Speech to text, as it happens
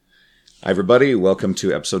Hi, everybody. Welcome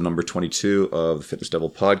to episode number 22 of the Fitness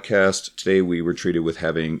Devil podcast. Today, we were treated with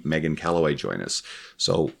having Megan Calloway join us.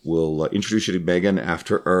 So we'll introduce you to Megan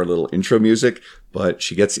after our little intro music, but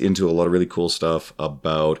she gets into a lot of really cool stuff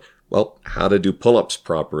about, well, how to do pull-ups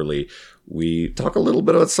properly. We talk a little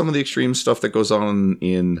bit about some of the extreme stuff that goes on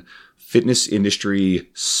in fitness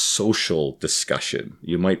industry social discussion.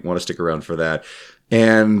 You might want to stick around for that.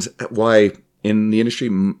 And why in the industry,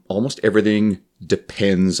 almost everything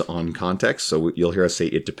depends on context. So you'll hear us say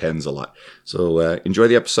it depends a lot. So enjoy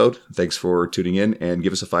the episode. Thanks for tuning in and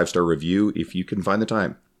give us a 5-star review if you can find the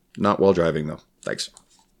time. Not while driving, though. Thanks.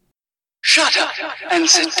 Shut up and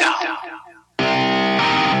sit down.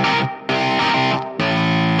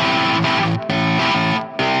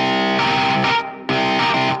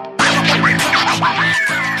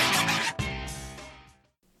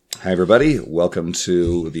 Hi, everybody. Welcome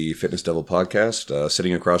to the Fitness Devil podcast.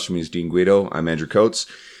 Sitting across from me is Dean Guido. I'm Andrew Coates.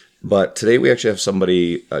 But today we actually have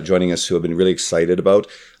somebody joining us who I've been really excited about.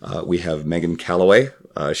 We have Megan Calloway.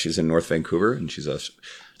 She's in North Vancouver, and she's a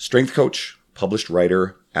strength coach, published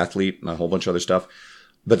writer, athlete, and a whole bunch of other stuff.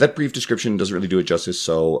 But that brief description doesn't really do it justice.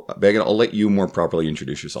 So, Megan, I'll let you more properly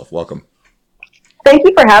introduce yourself. Welcome. Thank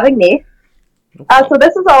you for having me. So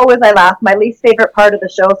this is always, I laugh, my least favorite part of the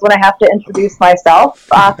show is when I have to introduce myself.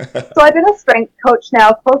 So I've been a strength coach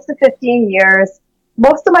now close to 15 years.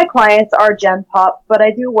 Most of my clients are Gen Pop, but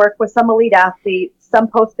I do work with some elite athletes, some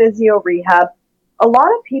post-physio rehab, a lot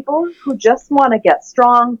of people who just want to get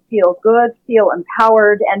strong, feel good, feel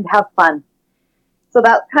empowered, and have fun. So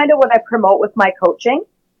that's kind of what I promote with my coaching.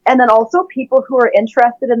 And then also people who are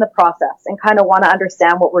interested in the process and kind of want to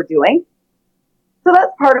understand what we're doing. So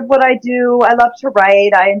that's part of what I do. I love to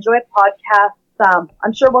write. I enjoy podcasts.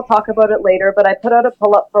 I'm sure we'll talk about it later, but I put out a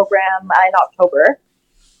pull-up program in October.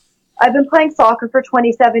 I've been playing soccer for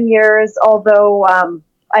 27 years, although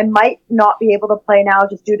I might not be able to play now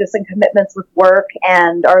just due to some commitments with work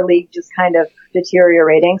and our league just kind of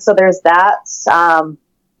deteriorating. So there's that.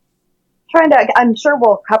 I'm sure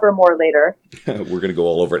we'll cover more later. We're going to go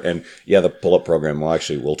all over it. And yeah, the pull-up program,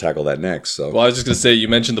 we'll tackle that next. So. Well, I was just going to say, you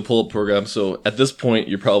mentioned the pull-up program. So at this point,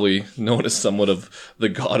 you're probably known as somewhat of the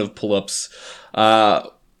god of pull-ups.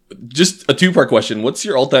 Just a two-part question. What's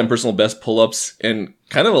your all-time personal best pull-ups? And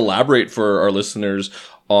kind of elaborate for our listeners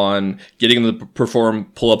on getting them to perform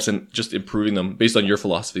pull-ups and just improving them based on your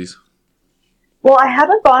philosophies. Well, I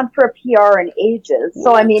haven't gone for a PR in ages.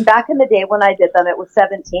 So, I mean, back in the day when I did them, it was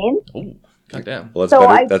 17. Oh, goddamn. Well,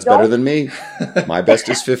 that's better than me. My best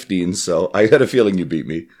is 15, so I had a feeling you beat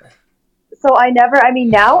me. So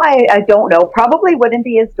now I don't know. Probably wouldn't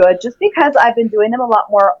be as good just because I've been doing them a lot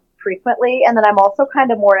more frequently. And then I'm also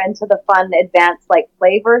kind of more into the fun, advanced,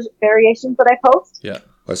 flavors variations that I post. Yeah.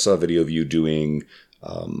 I saw a video of you doing,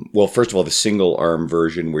 first of all, the single arm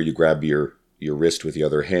version where you grab your wrist with the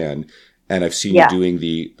other hand. And I've seen you doing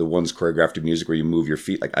the ones choreographed to music where you move your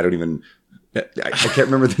feet. I can't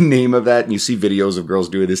remember the name of that. And you see videos of girls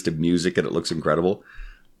doing this to music and it looks incredible.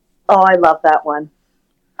 Oh, I love that one.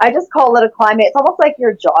 I just call it a climate. It's almost like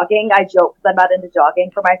you're jogging. I joke because I'm not into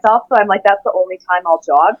jogging for myself. So I'm like, that's the only time I'll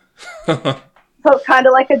jog. So it's kind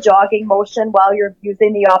of like a jogging motion while you're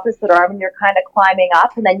using the opposite arm and you're kind of climbing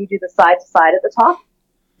up and then you do the side to side at the top.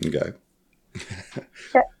 Okay.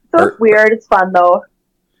 So it's weird. It's fun though.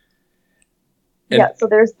 So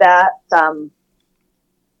there's that. So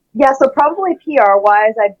probably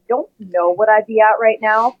PR-wise, I don't know what I'd be at right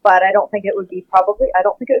now, but I don't think it would be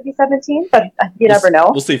 17, but you never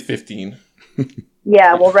know. We'll say 15.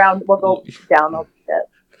 Yeah, we'll go down a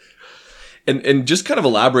bit. And just kind of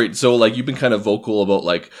elaborate. So, you've been kind of vocal about,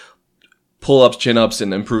 pull-ups, chin-ups,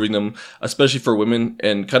 and improving them, especially for women.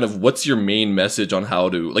 And kind of what's your main message on how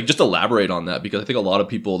to, just elaborate on that? Because I think a lot of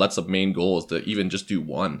people, that's the main goal is to even just do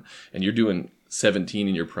one. And you're doing 17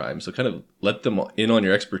 in your prime. So kind of let them in on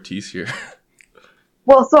your expertise here.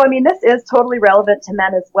 Well, so, this is totally relevant to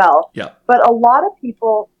men as well. Yeah. But a lot of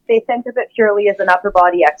people, they think of it purely as an upper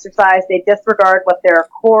body exercise. They disregard what their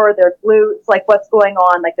core, their glutes, what's going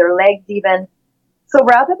on, their legs even. So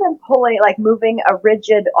rather than moving a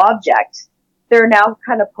rigid object, they're now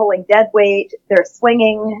kind of pulling dead weight. They're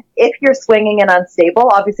swinging. If you're swinging and unstable,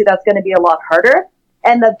 obviously that's going to be a lot harder.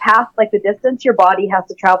 And the path, the distance your body has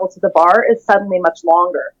to travel to the bar is suddenly much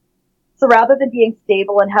longer. So rather than being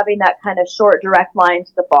stable and having that kind of short, direct line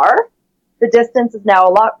to the bar, the distance is now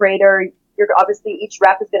a lot greater. Obviously each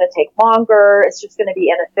rep is going to take longer. It's just going to be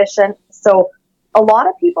inefficient. So a lot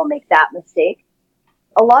of people make that mistake.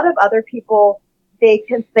 A lot of other people, they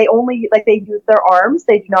only use their arms.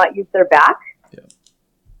 They do not use their back. Yeah.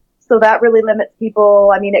 So that really limits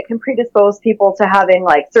people. I mean, it can predispose people to having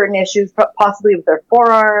like certain issues, possibly with their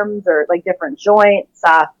forearms or like different joints.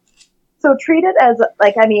 So treat it as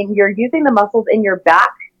like, I mean, you're using the muscles in your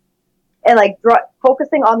back and like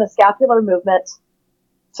focusing on the scapular movement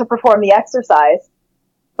to perform the exercise.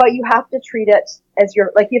 But you have to treat it as you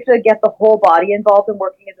have to get the whole body involved in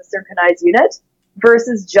working as a synchronized unit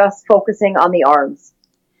versus just focusing on the arms.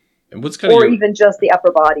 And what's kind of even just the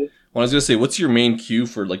upper body. Well, I was going to say, what's your main cue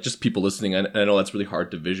for like just people listening? I know that's really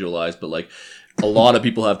hard to visualize, but like a lot of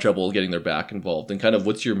people have trouble getting their back involved. And kind of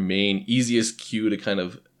what's your main easiest cue to kind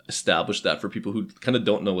of establish that for people who kind of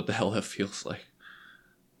don't know what the hell that feels like?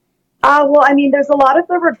 Well, I mean, there's a lot of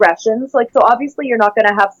the regressions. Like, so obviously you're not going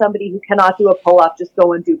to have somebody who cannot do a pull-up just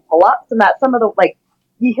go and do pull-ups. And that's some of the, like,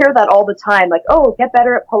 you hear that all the time. Like, oh, get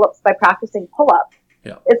better at pull-ups by practicing pull-ups.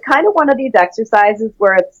 Yeah. It's kind of one of these exercises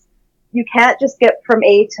where you can't just get from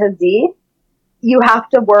A to Z. You have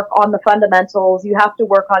to work on the fundamentals. You have to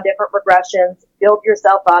work on different regressions, build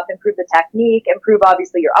yourself up, improve the technique, improve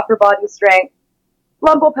obviously your upper body strength,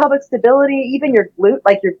 lumbopelvic stability, even your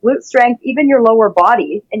glute strength, even your lower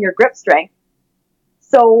body and your grip strength.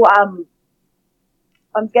 So,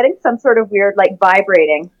 I'm getting some sort of weird, like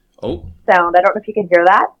vibrating sound. I don't know if you can hear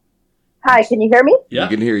that. Hi, can you hear me? Yeah.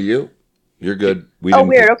 We can hear you. You're good.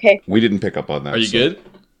 Weird. Okay. We didn't pick up on that. Are you good?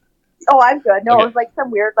 Oh, I'm good. No, okay. It was like some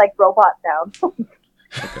weird, like robot sound.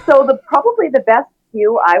 Okay. So probably the best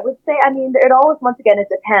cue, I would say, I mean, it always, once again, it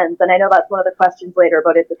depends. And I know that's one of the questions later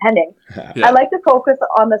about it depending. Yeah. I like to focus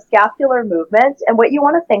on the scapular movement. And what you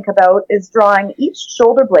want to think about is drawing each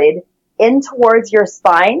shoulder blade in towards your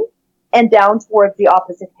spine and down towards the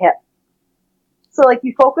opposite hip. So like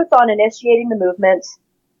you focus on initiating the movement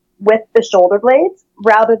with the shoulder blades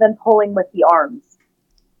rather than pulling with the arms.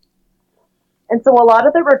 And so a lot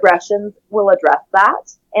of the regressions will address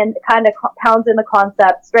that and kind of pounds in the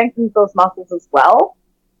concept, strengthens those muscles as well.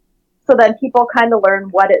 So then people kind of learn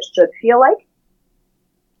what it should feel like.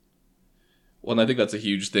 Well, and I think that's a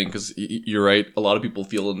huge thing because you're right. A lot of people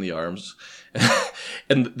feel in the arms.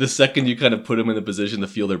 And the second you kind of put them in the position to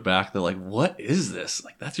feel their back, they're like, what is this?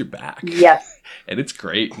 Like, that's your back. Yes. And it's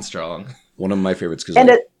great and strong. One of my favorites.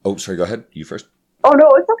 Sorry, go ahead. You first. Oh,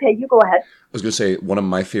 no, it's okay. You go ahead. I was going to say one of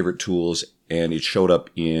my favorite tools, and it showed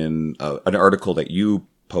up in an article that you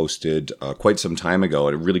posted quite some time ago,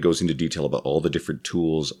 and it really goes into detail about all the different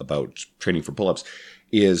tools about training for pull-ups,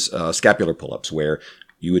 is scapular pull-ups, where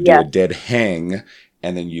you would do a dead hang,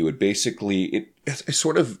 and then you would basically, it's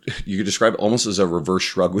sort of, you could describe it almost as a reverse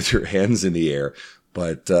shrug with your hands in the air.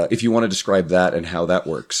 But if you want to describe that and how that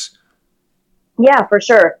works. Yeah, for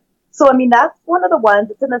sure. So, I mean, that's one of the ones,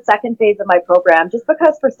 it's in the second phase of my program, just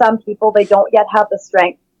because for some people, they don't yet have the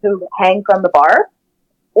strength to hang from the bar,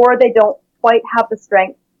 or they don't quite have the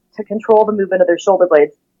strength to control the movement of their shoulder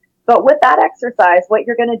blades. But with that exercise, what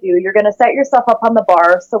you're going to do, you're going to set yourself up on the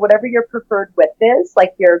bar. So whatever your preferred width is,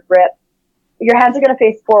 like your grip, your hands are going to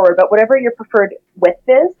face forward, but whatever your preferred width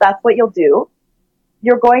is, that's what you'll do.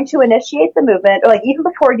 You're going to initiate the movement, or like even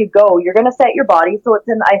before you go, you're going to set your body. So it's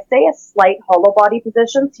in, I say, a slight hollow body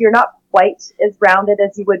position. So you're not quite as rounded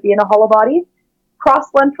as you would be in a hollow body. Cross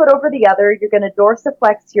one foot over the other. You're going to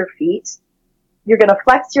dorsiflex your feet. You're going to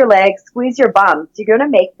flex your legs, squeeze your bum. So you're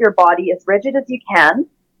going to make your body as rigid as you can.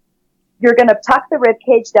 You're going to tuck the rib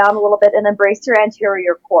cage down a little bit and embrace your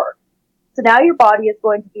anterior core. So now your body is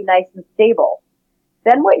going to be nice and stable.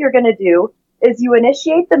 Then what you're going to do is you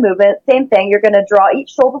initiate the movement. Same thing. You're going to draw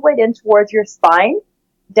each shoulder blade in towards your spine,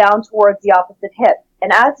 down towards the opposite hip.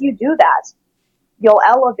 And as you do that, you'll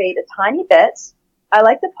elevate a tiny bit. I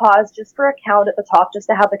like to pause just for a count at the top just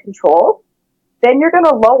to have the control. Then you're going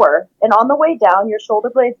to lower, and on the way down, your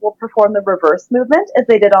shoulder blades will perform the reverse movement as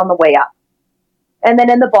they did on the way up. And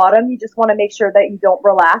then in the bottom, you just want to make sure that you don't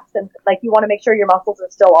relax, and like you want to make sure your muscles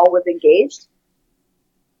are still always engaged.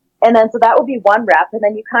 And then, so that will be one rep, and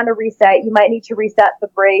then you kind of reset. You might need to reset the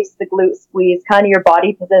brace, the glute squeeze, kind of your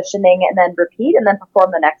body positioning, and then repeat, and then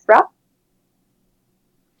perform the next rep.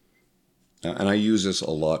 And I use this a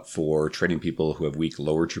lot for training people who have weak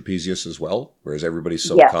lower trapezius as well, whereas everybody's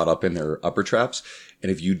so caught up in their upper traps.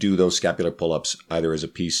 And if you do those scapular pull-ups either as a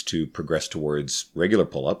piece to progress towards regular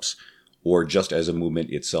pull-ups or just as a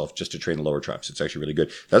movement itself, just to train the lower traps, it's actually really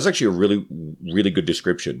good. That's actually a really, really good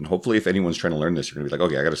description. And hopefully if anyone's trying to learn this, you're going to be like,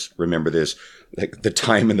 okay, I got to remember this, like the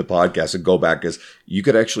time in the podcast and go back, because you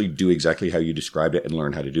could actually do exactly how you described it and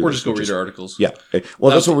learn how to do it. Or just go read our articles. Yeah.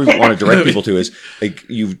 Well, that's what we want to direct people to is like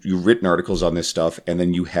you've written articles on this stuff, and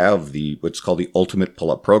then you have what's called the Ultimate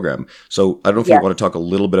Pull-Up Program. So I don't know if you want to talk a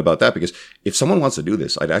little bit about that, because if someone wants to do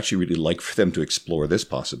this, I'd actually really like for them to explore this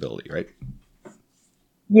possibility, right?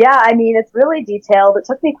 Yeah, I mean, it's really detailed. It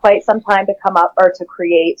took me quite some time to come up or to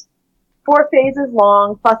create. 4 phases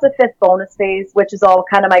long, plus a 5th bonus phase, which is all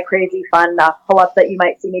kind of my crazy fun pull-ups that you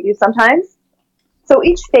might see me do sometimes. So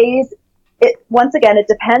each phase, once again, it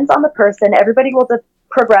depends on the person. Everybody will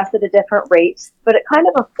progress at a different rate, but it kind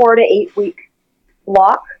of a 4 to 8 week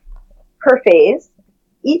block per phase.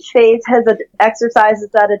 Each phase has exercises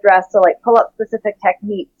that address, so like pull-up specific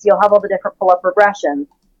techniques. You'll have all the different pull-up regressions.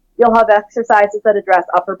 You'll have exercises that address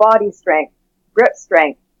upper body strength, grip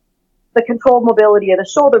strength, the controlled mobility of the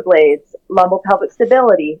shoulder blades, lumbopelvic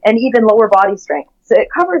stability, and even lower body strength. So it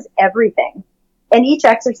covers everything. And each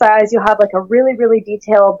exercise, you'll have like a really, really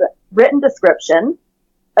detailed written description,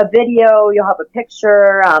 a video, you'll have a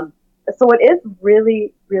picture. So it is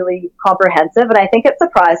really, really comprehensive. And I think it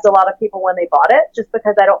surprised a lot of people when they bought it, just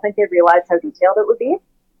because I don't think they realized how detailed it would be.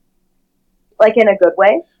 Like in a good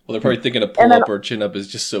way. Well, they're probably thinking a pull-up or chin-up is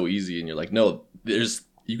just so easy. And you're like, no,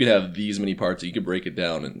 you could have these many parts. You could break it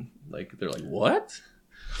down. And like, they're like, what?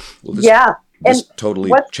 Well, this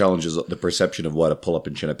totally challenges the perception of what a pull-up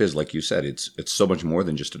and chin-up is. Like you said, it's so much more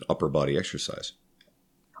than just an upper body exercise.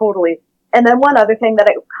 Totally. And then one other thing that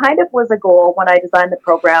it kind of was a goal when I designed the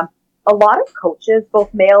program, a lot of coaches,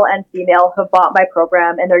 both male and female, have bought my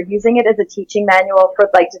program and they're using it as a teaching manual for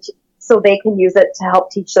so they can use it to help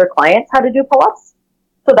teach their clients how to do pull-ups.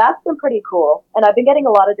 So that's been pretty cool. And I've been getting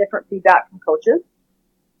a lot of different feedback from coaches.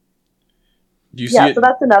 Do you see it, so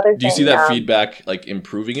that's another thing. Do you see that feedback like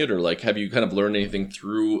improving it, or like have you kind of learned anything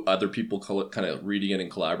through other people kind of reading it and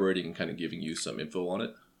collaborating and kind of giving you some info on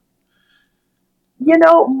it? You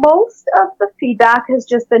know, most of the feedback has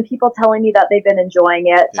just been people telling me that they've been enjoying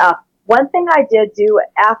it. Yeah. One thing I did do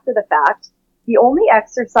after the fact, the only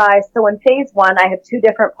exercise, so in phase 1, I have 2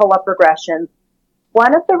 different pull-up regressions.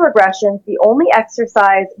 One of the regressions, the only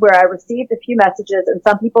exercise where I received a few messages and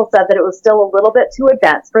some people said that it was still a little bit too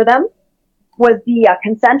advanced for them, was the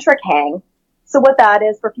concentric hang. So what that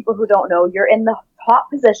is, for people who don't know, you're in the top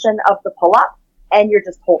position of the pull-up and you're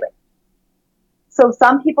just holding. So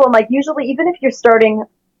some people, like usually, even if you're starting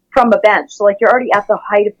from a bench, so like you're already at the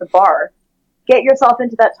height of the bar, get yourself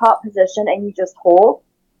into that top position and you just hold.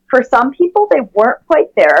 For some people, they weren't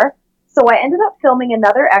quite there. So I ended up filming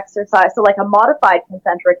another exercise, so like a modified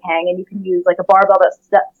concentric hang, and you can use like a barbell that's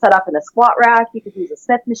set up in a squat rack. You could use a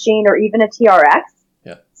Smith machine or even a TRX.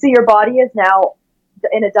 Yeah. So your body is now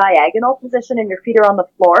in a diagonal position and your feet are on the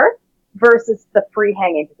floor versus the free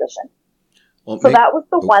hanging position. Well, so that was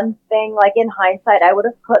the one thing, like in hindsight, I would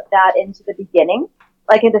have put that into the beginning,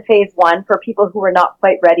 like into phase 1 for people who were not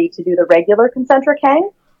quite ready to do the regular concentric hang.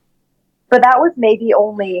 But that was maybe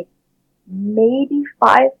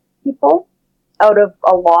 5 people out of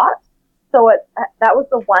a lot. So that was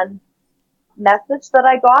the one message that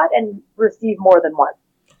I got and received more than once.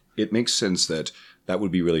 It makes sense that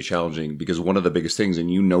would be really challenging, because one of the biggest things,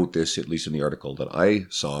 and you note this at least in the article that I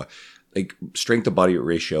saw, like strength to body weight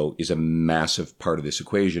ratio is a massive part of this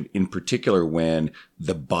equation, in particular when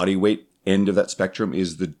the body weight end of that spectrum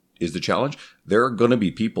is the challenge. There are going to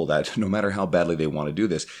be people that no matter how badly they want to do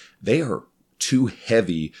this, they are too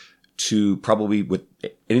heavy to probably with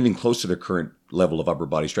anything close to their current level of upper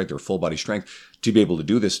body strength or full body strength to be able to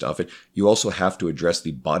do this stuff. And you also have to address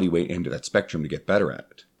the body weight end of that spectrum to get better at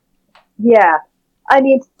it. Yeah. I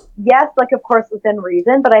mean, yes, like of course within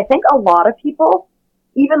reason, but I think a lot of people,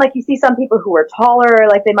 even like you see some people who are taller,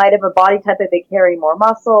 like they might have a body type that they carry more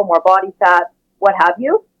muscle, more body fat, what have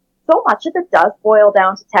you. So much of it does boil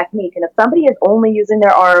down to technique. And if somebody is only using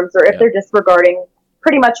their arms, or if they're disregarding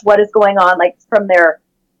pretty much what is going on, like from their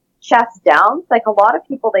chest down, like a lot of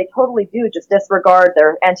people, they totally do just disregard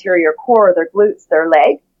their anterior core, their glutes, their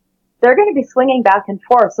leg. They're going to be swinging back and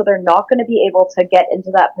forth. So they're not going to be able to get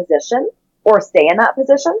into that position or stay in that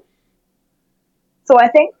position. So I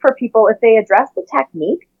think for people, if they address the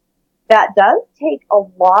technique, that does take a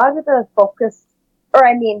lot of the focus,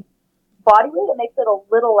 body weight, it makes it a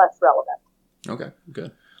little less relevant. Okay,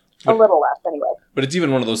 good. A little less, anyway. But it's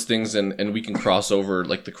even one of those things, and we can cross over,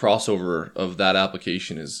 like the crossover of that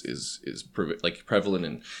application is prevalent,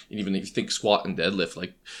 and even if you think squat and deadlift,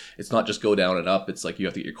 like it's not just go down and up. It's like you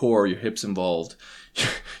have to get your core, your hips involved.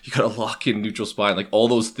 You got to lock in neutral spine. Like all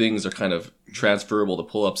those things are kind of transferable to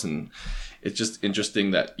pull-ups, and it's just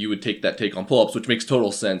interesting that you would take that take on pull-ups, which makes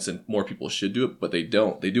total sense, and more people should do it, but they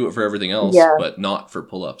don't. They do it for everything else, but not for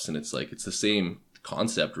pull-ups, and it's like it's the same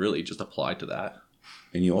concept, really, just applied to that.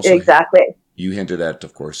 And you also exactly. You hinted at,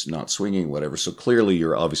 of course, not swinging, whatever. So clearly,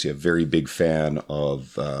 you're obviously a very big fan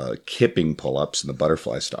of kipping pull-ups in the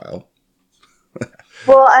butterfly style.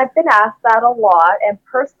 Well, I've been asked that a lot, and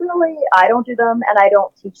personally, I don't do them and I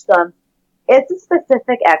don't teach them. it's a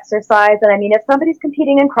specific exercise. And I mean, if somebody's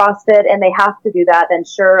competing in CrossFit and they have to do that, then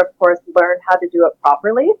sure, of course, learn how to do it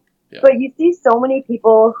properly. Yeah. But you see so many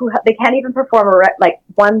people who they can't even perform like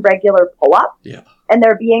one regular pull-up. Yeah. And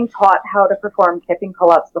they're being taught how to perform kipping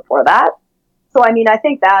pull-ups before that. So, I mean, I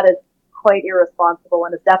think that is quite irresponsible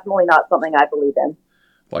and is definitely not something I believe in.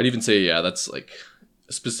 Well, I'd even say, yeah, that's like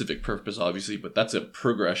a specific purpose, obviously, but that's a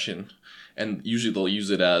progression. And usually they'll use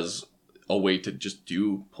it as a way to just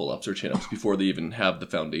do pull-ups or chin-ups before they even have the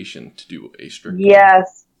foundation to do a strict one.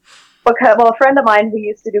 Yes. Because, well, a friend of mine who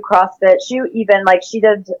used to do CrossFit, she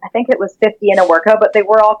did, I think it was 50 in a workout, but they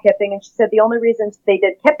were all kipping. And she said the only reason they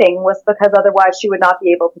did kipping was because otherwise she would not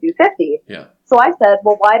be able to do 50. Yeah. So I said,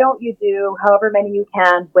 well, why don't you do however many you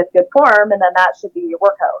can with good form, and then that should be your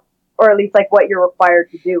workout, or at least like what you're required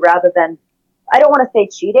to do, rather than, I don't want to say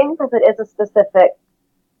cheating because it is a specific,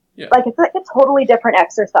 like it's like a totally different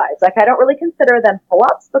exercise. Like I don't really consider them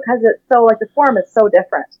pull-ups because it's so like the form is so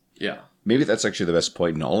different. Yeah. Maybe that's actually the best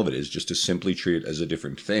point in all of it, is just to simply treat it as a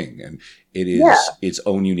different thing. And it is its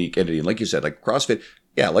own unique entity. And like you said, like CrossFit,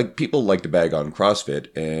 like people like to bag on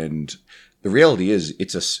CrossFit, and the reality is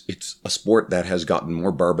it's a sport that has gotten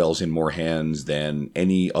more barbells in more hands than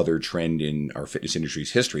any other trend in our fitness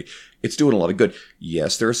industry's history. It's doing a lot of good.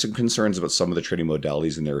 Yes, there are some concerns about some of the training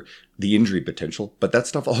modalities and the injury potential, but that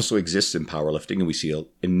stuff also exists in powerlifting, and we see an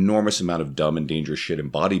enormous amount of dumb and dangerous shit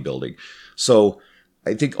in bodybuilding. So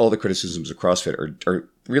I think all the criticisms of CrossFit are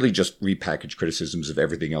really just repackaged criticisms of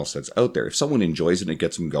everything else that's out there. If someone enjoys it and it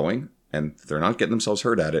gets them going, and they're not getting themselves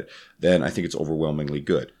hurt at it, then I think it's overwhelmingly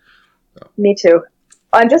good. So. Me too.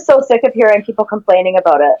 I'm just so sick of hearing people complaining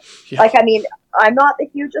about it. Yeah. Like, I mean, I'm not the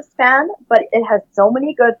hugest fan, but it has so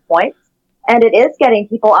many good points, and it is getting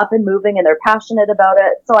people up and moving, and they're passionate about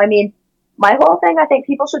it. So, I mean, my whole thing, I think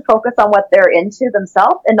people should focus on what they're into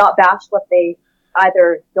themselves and not bash what they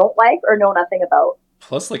either don't like or know nothing about.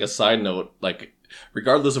 Plus, like a side note, like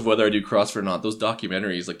regardless of whether I do CrossFit or not, those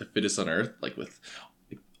documentaries, like The Fittest on Earth, like with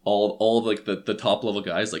all of like the top level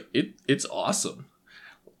guys, like it's awesome.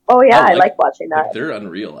 Oh yeah, I like watching that. Like, they're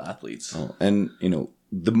unreal athletes. Oh, and you know,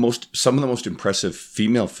 some of the most impressive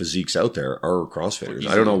female physiques out there are CrossFitters.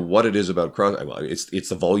 I don't know what it is about CrossFit. Well, it's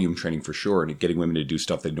the volume training for sure, and getting women to do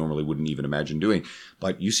stuff they normally wouldn't even imagine doing.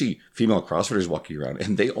 But you see female CrossFitters walking around,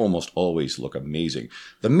 and they almost always look amazing.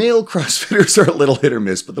 The male CrossFitters are a little hit or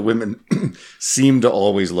miss, but the women seem to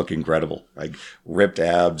always look incredible, like ripped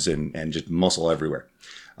abs and just muscle everywhere.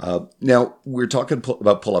 Now, we're talking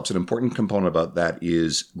about pull-ups. An important component about that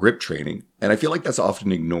is grip training, and I feel like that's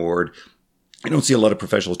often ignored. I don't see a lot of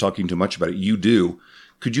professionals talking too much about it. You do.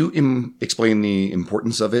 Could you explain the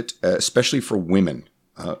importance of it, especially for women,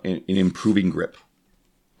 in improving grip?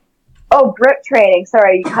 Oh, grip training.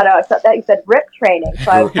 Sorry, you cut out. I thought that you said rip training.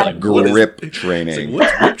 So I was kind of grip training.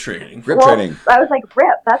 What's grip training? Grip training. I was like,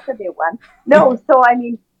 rip. That's a new one. No, so I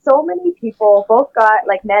mean, so many people, both got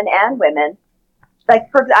like men and women. Like,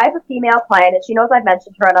 I have a female client, and she knows I've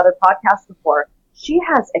mentioned her on other podcasts before. She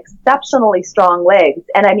has exceptionally strong legs.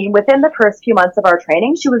 And I mean, within the first few months of our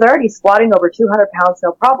training, she was already squatting over 200 pounds,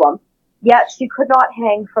 no problem. Yet she could not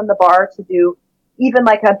hang from the bar to do even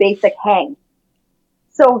like a basic hang.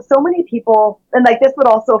 So many people, and like this would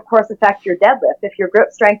also, of course, affect your deadlift. If your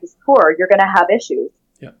grip strength is poor, you're going to have issues.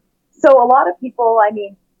 Yeah. So a lot of people, I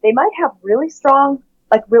mean, they might have really strong,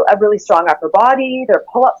 like a really strong upper body. Their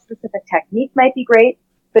pull-up specific technique might be great.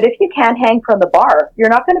 But if you can't hang from the bar, you're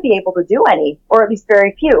not going to be able to do any, or at least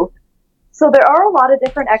very few. So there are a lot of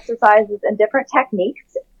different exercises and different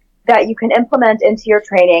techniques that you can implement into your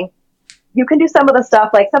training. You can do some of the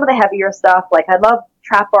stuff, like some of the heavier stuff. Like I love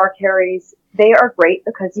trap bar carries. They are great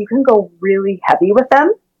because you can go really heavy with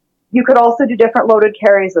them. You could also do different loaded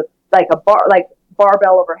carries with like a bar, like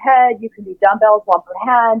barbell overhead. You can do dumbbells, one per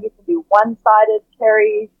hand. You can do one-sided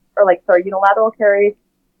carries unilateral carries.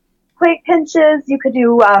 Plate pinches. You could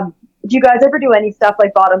do, do you guys ever do any stuff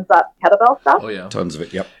like bottoms up kettlebell stuff? Oh yeah. Tons of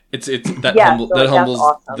it. Yep. It's that humbles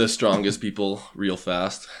awesome. The strongest people real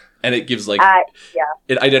fast. And it gives like, yeah.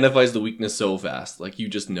 It identifies the weakness so fast. Like you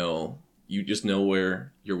just know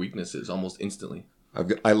where your weakness is almost instantly. But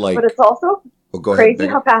it's also crazy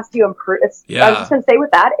how fast you improve. I was just going to say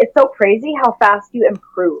with that, it's so crazy how fast you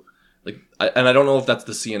improve. Like, I don't know if that's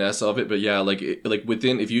the CNS of it, but yeah,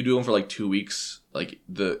 within, if you do them for like 2 weeks, like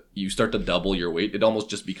you start to double your weight, it almost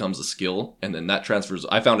just becomes a skill. And then that transfers,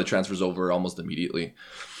 I found it transfers over almost immediately.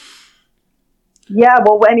 Yeah,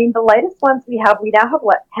 well, I mean, the lightest ones we now have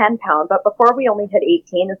 10 pound, but before we only hit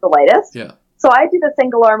 18 is the lightest. Yeah. So I do the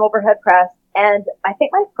single arm overhead press, and I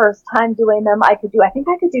think my first time doing them, I could do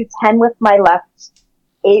 10 with my left,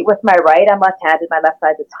 8 with my right. I'm left-handed, my left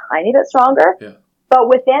side's a tiny bit stronger. Yeah. But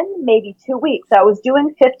within maybe 2 weeks, I was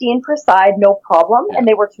doing 15 per side, no problem, and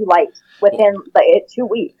they were too light within 2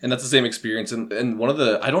 weeks. And that's the same experience. And one of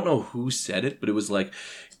the, I don't know who said it, but it was like,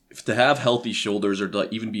 if to have healthy shoulders or to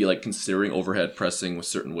even be like considering overhead pressing with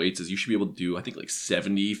certain weights is you should be able to do, I think like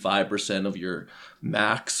 75% of your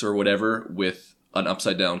max or whatever with an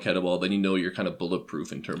upside down kettlebell. Then you know you're kind of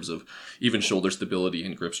bulletproof in terms of even shoulder stability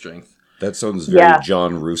and grip strength. That sounds very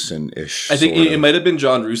John Rusin-ish. I think it might have been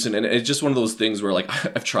John Rusin, and it's just one of those things where, like,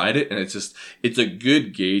 I've tried it, and it's a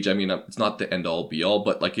good gauge. I mean, it's not the end-all, be-all,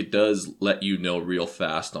 but, like, it does let you know real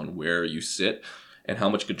fast on where you sit and how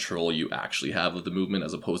much control you actually have of the movement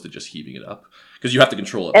as opposed to just heaving it up. Because you have to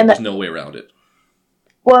control it, but there's no way around it.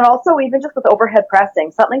 Well, and also even just with overhead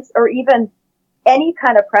pressing, or even any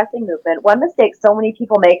kind of pressing movement, one mistake so many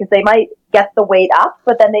people make is they might get the weight up,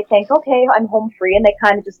 but then they think, okay, I'm home free, and they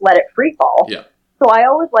kind of just let it free fall. Yeah. So I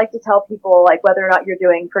always like to tell people, like, whether or not you're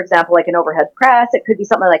doing, for example, like an overhead press, it could be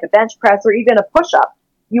something like a bench press or even a push-up.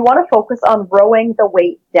 You want to focus on rowing the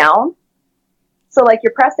weight down. So, like,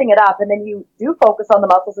 you're pressing it up, and then you do focus on the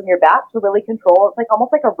muscles in your back to really control. It's like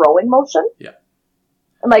almost like a rowing motion. Yeah.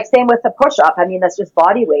 And, like, same with the push-up. I mean, that's just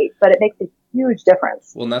body weight, but it makes a huge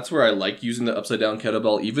difference. Well, and that's where I like using the upside down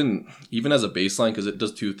kettlebell, even as a baseline, because it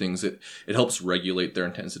does two things. It helps regulate their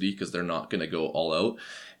intensity because they're not going to go all out.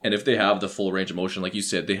 And if they have the full range of motion, like you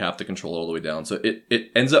said, they have to control it all the way down. So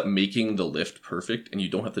it ends up making the lift perfect, and you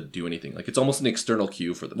don't have to do anything. Like, it's almost an external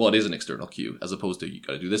cue for them. Well, it is an external cue, as opposed to you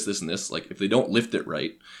got to do this, this, and this. Like, if they don't lift it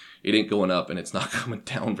right, it ain't going up, and it's not coming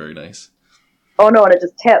down very nice. Oh, no, and it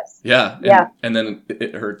just tips. Yeah. And then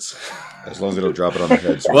it hurts. As long as it'll drop it on the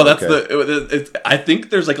head. Well, that's I think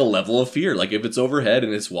there's like a level of fear. Like, if it's overhead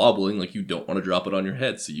and it's wobbling, like, you don't want to drop it on your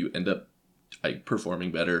head. So you end up like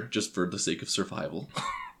performing better just for the sake of survival.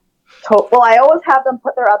 Well, I always have them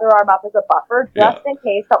put their other arm up as a buffer just in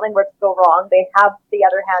case something were to go wrong. They have the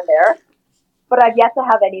other hand there. But I've yet to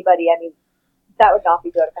have anybody, I mean, that would not be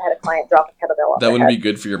good if I had a client drop a kettlebell on That their wouldn't head. be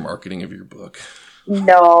good for your marketing of your book.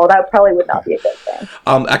 No, that probably would not be a good thing.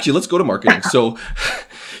 Actually, let's go to marketing. So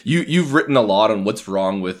you've written a lot on what's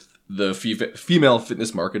wrong with the female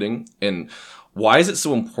fitness marketing, and why is it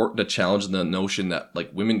so important to challenge the notion that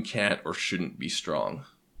like women can't or shouldn't be strong?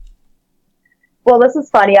 Well, this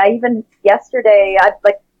is funny. Yesterday,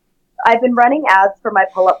 I've been running ads for my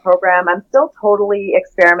pull-up program. I'm still totally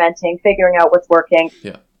experimenting, figuring out what's working.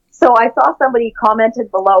 Yeah. So I saw somebody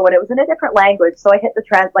commented below, and it was in a different language. So I hit the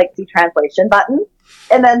translation button,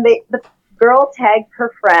 and then the girl tagged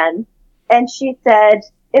her friend, and she said,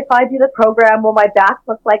 "If I do the program, will my back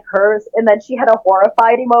look like hers?" And then she had a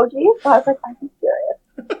horrified emoji. So I was like, "Are you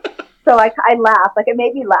serious?" So I laughed. Like, it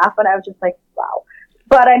made me laugh, and I was just like, "Wow."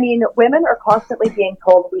 But I mean, women are constantly being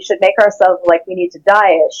told we should make ourselves like we need to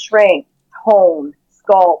diet, shrink, tone,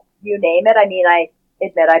 sculpt, you name it. I mean, I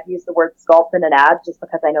admit I've used the word sculpt in an ad just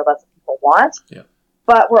because I know that's what people want. Yeah.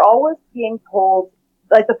 But we're always being told,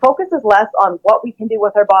 like, the focus is less on what we can do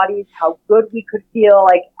with our bodies, how good we could feel,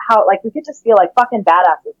 like how, like, we could just feel like fucking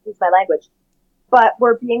badasses, excuse my language. But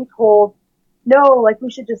we're being told, no, like, we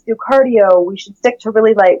should just do cardio, we should stick to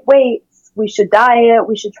really light weights, we should diet,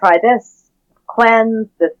 we should try this cleanse,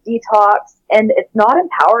 this detox, and it's not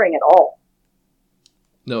empowering at all.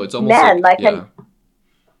 No, it's almost men, yeah.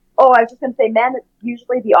 I was just going to say, men, it's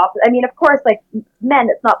usually the opposite. I mean, of course, like, men,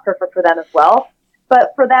 it's not perfect for them as well.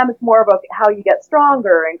 But for them, it's more about how you get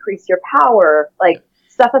stronger, increase your power, like,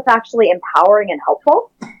 stuff that's actually empowering and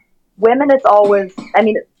helpful. Women, it's always, I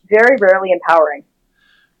mean, it's very rarely empowering.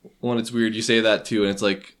 Well, and it's weird. You say that, too, and it's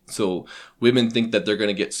like, so women think that they're going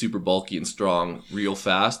to get super bulky and strong real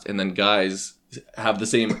fast, and then guys have the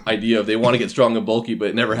same idea of they want to get strong and bulky, but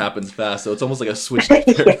it never happens fast. So it's almost like a switch.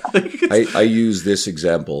 I use this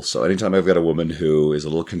example. So anytime I've got a woman who is a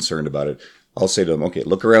little concerned about it, I'll say to them, okay,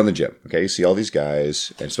 look around the gym. Okay, you see all these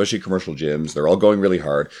guys, and especially commercial gyms, they're all going really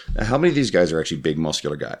hard. Now, how many of these guys are actually big,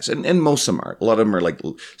 muscular guys? And most of them aren't. A lot of them are like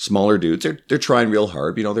smaller dudes. They're trying real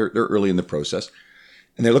hard. You know, they're early in the process.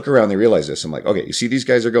 And they look around, they realize this. I'm like, okay, you see these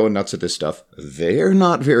guys are going nuts at this stuff. They're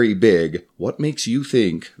not very big. What makes you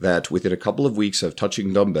think that within a couple of weeks of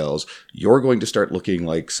touching dumbbells, you're going to start looking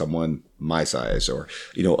like someone my size or,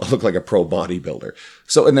 you know, look like a pro bodybuilder?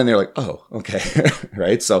 So, and then they're like, oh, okay,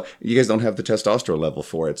 right? So you guys don't have the testosterone level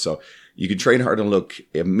for it. So you can train hard and look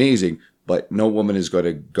amazing, but no woman is going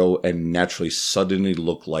to go and naturally suddenly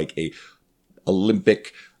look like a Olympia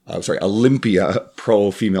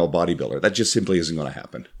pro female bodybuilder. That just simply isn't going to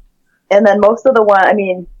happen. And then most of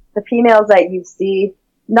the females that you see,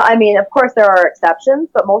 no, I mean, of course there are exceptions,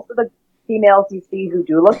 but most of the females you see who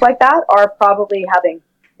do look like that are probably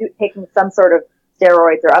taking some sort of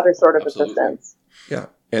steroids or other sort of assistance. Yeah.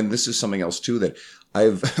 And this is something else too that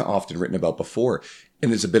I've often written about before.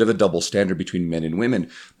 And it's a bit of a double standard between men and women.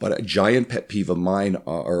 But a giant pet peeve of mine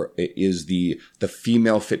is the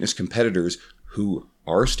female fitness competitors who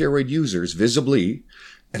are steroid users visibly.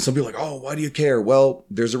 And some people are like, oh, why do you care? Well,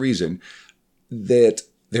 there's a reason that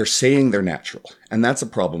they're saying they're natural. And that's a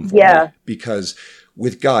problem for me. Because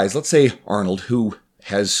with guys, let's say Arnold, who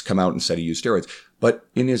has come out and said he used steroids. But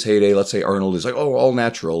in his heyday, let's say Arnold is like, oh, all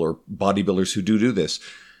natural, or bodybuilders who do this.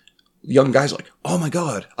 Young guys are like, oh my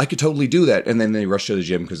God, I could totally do that. And then they rush to the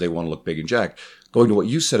gym because they want to look big and jacked. Going to what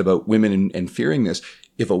you said about women and fearing this,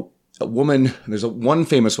 if a woman, there's one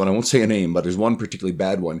famous one, I won't say a name, but there's one particularly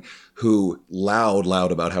bad one who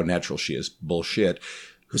loud about how natural she is, bullshit,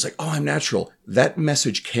 who's like, oh, I'm natural. That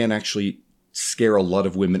message can actually scare a lot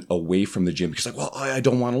of women away from the gym because like, well, I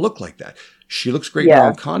don't want to look like that. She looks great now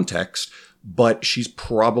in context, but she's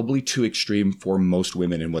probably too extreme for most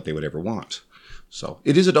women and what they would ever want. So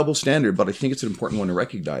it is a double standard, but I think it's an important one to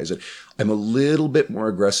recognize it. I'm a little bit more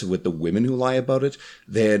aggressive with the women who lie about it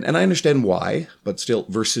and I understand why, but still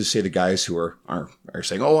versus say the guys who are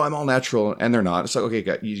saying, oh, I'm all natural and they're not. It's like,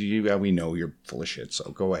 okay, we know you're full of shit.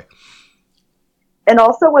 So go away. And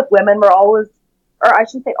also with women, we're always, or I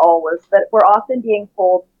shouldn't say always, but we're often being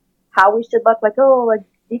told how we should look, like, oh, like,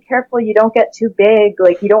 be careful you don't get too big,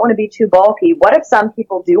 like you don't want to be too bulky. What if some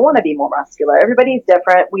people do want to be more muscular? Everybody's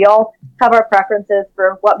different. We all have our preferences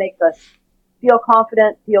for what makes us feel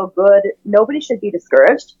confident, feel good. Nobody should be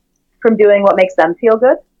discouraged from doing what makes them feel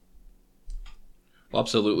good.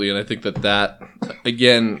 Absolutely. And I think that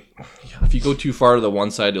again, if you go too far to the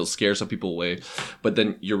one side, it'll scare some people away. But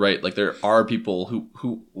then you're right. Like there are people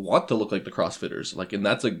who want to look like the CrossFitters, like, and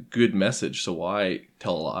that's a good message. So why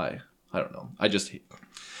tell a lie? I don't know. I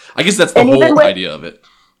guess that's the whole idea of it.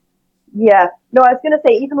 Yeah. No, I was going to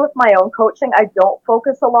say, even with my own coaching, I don't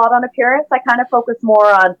focus a lot on appearance. I kind of focus more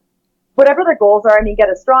on whatever their goals are. I mean, get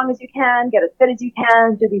as strong as you can, get as fit as you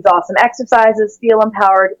can, do these awesome exercises, feel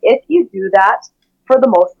empowered. If you do that, for the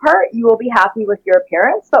most part, you will be happy with your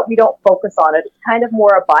appearance, but we don't focus on it. It's kind of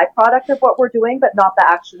more a byproduct of what we're doing, but not the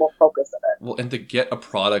actual focus of it. Well, and to get a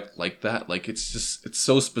product like that, like it's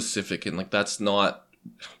so specific, and like it's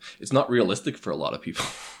not realistic for a lot of people.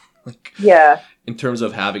 Like, in terms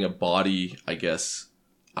of having a body, I guess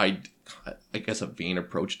a vain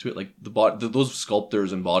approach to it. Like those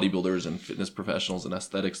sculptors and bodybuilders and fitness professionals and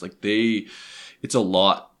aesthetics, like it's a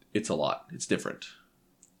lot. It's different.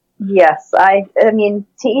 Yes. I mean,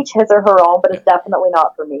 to each his or her own, but it's definitely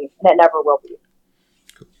not for me, and it never will be.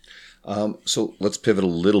 So let's pivot a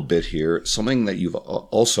little bit here. Something that you've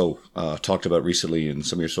also talked about recently in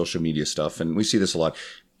some of your social media stuff, and we see this a lot.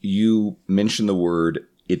 You mentioned the word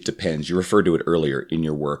 "it depends." You referred to it earlier in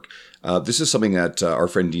your work. This is something that our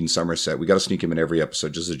friend Dean Somerset, we got to sneak him in every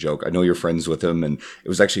episode, just a joke. I know you're friends with him, and it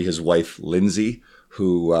was actually his wife, Lindsay,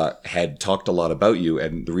 who had talked a lot about you,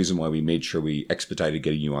 and the reason why we made sure we expedited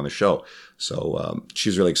getting you on the show. So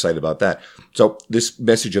she's really excited about that. So this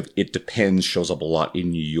message of "it depends" shows up a lot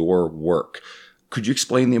in your work. Could you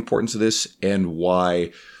explain the importance of this and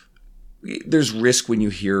why there's risk when you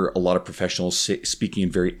hear a lot of professionals speaking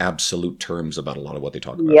in very absolute terms about a lot of what they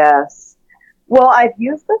talk about? Yes. Well, I've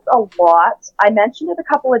used this a lot. I mentioned it a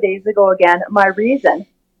couple of days ago again, my reason.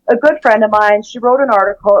 A good friend of mine, she wrote an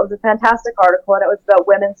article. It was a fantastic article, and it was about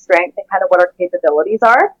women's strength and kind of what our capabilities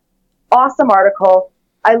are. Awesome article.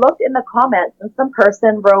 I looked in the comments, and some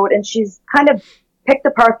person wrote, and she's kind of picked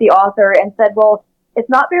apart the author and said, well, it's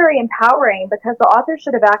not very empowering because the author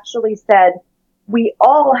should have actually said, we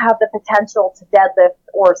all have the potential to deadlift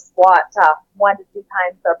or squat 1 to 2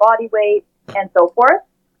 times their body weight and so forth.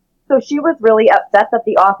 So she was really upset that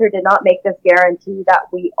the author did not make this guarantee that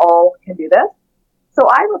we all can do this. So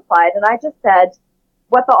I replied and I just said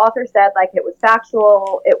what the author said, like it was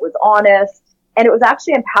factual, it was honest, and it was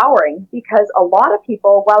actually empowering because a lot of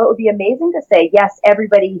people, while it would be amazing to say, yes,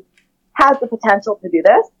 everybody has the potential to do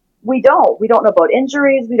this, we don't. We don't know about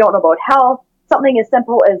injuries. We don't know about health. Something as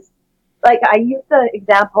simple as, like, I used the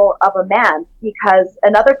example of a man because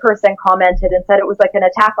another person commented and said it was like an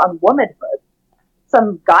attack on womanhood.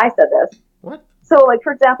 Some guy said this. What? So, like,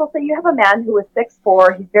 for example, say you have a man who is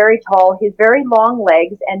 6'4", he's very tall, he has very long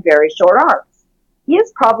legs and very short arms. He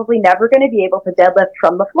is probably never going to be able to deadlift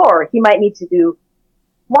from the floor. He might need to do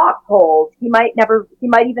block pulls. He might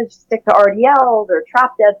even stick to RDLs or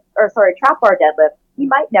trap bar deadlift. He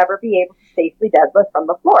might never be able to safely deadlift from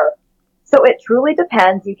the floor. So it truly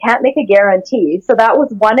depends. You can't make a guarantee. So that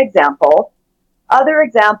was one example. Other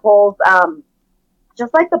examples,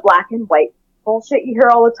 just like the black and white bullshit you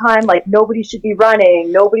hear all the time, like nobody should be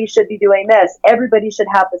running, nobody should be doing this, everybody should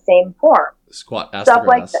have the same form. Squat, ass stuff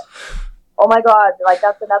like that. Oh my God, like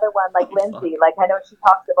that's another one, like Lindsay, like I know she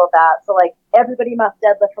talks about that. So like everybody must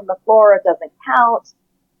deadlift from the floor, it doesn't count.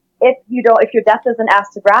 If your depth isn't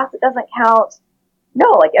asked to grass, it doesn't count. No,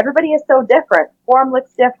 like everybody is so different. Form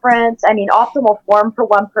looks different. I mean, optimal form for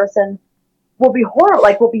one person will be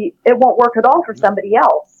horrible, it won't work at all for somebody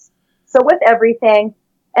else. So with everything,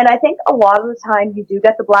 and I think a lot of the time you do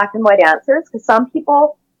get the black and white answers because some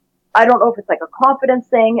people, I don't know if it's like a confidence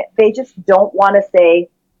thing, they just don't want to say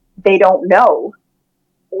they don't know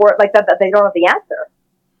or like that they don't have the answer.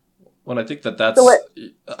 Well, I think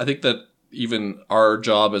I think that even our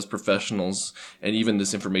job as professionals and even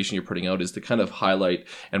this information you're putting out is to kind of highlight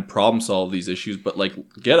and problem solve these issues, but like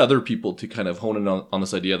get other people to kind of hone in on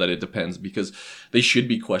this idea that it depends, because they should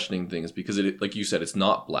be questioning things, because it, like you said, it's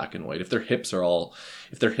not black and white. If their hip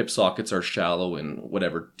sockets are shallow and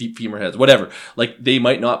whatever, deep femur heads, whatever, like they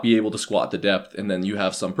might not be able to squat the depth. And then you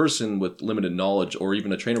have some person with limited knowledge or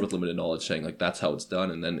even a trainer with limited knowledge saying like, that's how it's done.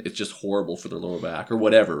 And then it's just horrible for their lower back or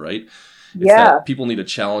whatever. Right. It's that people need to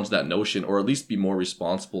challenge that notion, or at least be more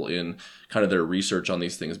responsible in kind of their research on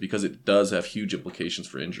these things, because it does have huge implications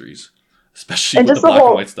for injuries, especially with the black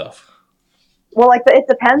and white stuff. Well, like the it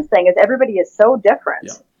depends thing is everybody is so different.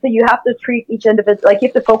 Yeah. So you have to treat each individual, like you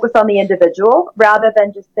have to focus on the individual rather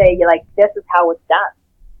than just say like, this is how it's done.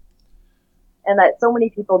 And that so many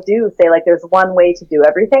people do say like, there's one way to do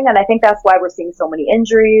everything. And I think that's why we're seeing so many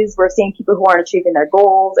injuries. We're seeing people who aren't achieving their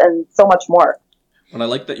goals and so much more. And I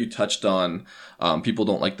like that you touched on people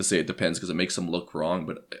don't like to say it depends because it makes them look wrong.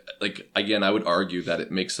 But like, again, I would argue that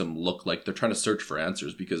it makes them look like they're trying to search for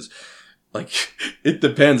answers, because like it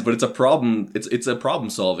depends, but it's a problem. It's a problem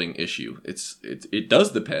solving issue. It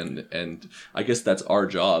does depend. And I guess that's our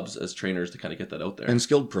jobs as trainers to kind of get that out there. And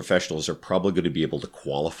skilled professionals are probably going to be able to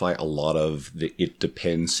qualify a lot of the it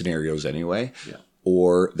depends scenarios anyway. Yeah.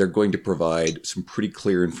 Or they're going to provide some pretty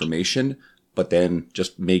clear information, but then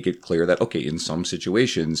just make it clear that, okay, in some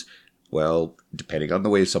situations, well, depending on the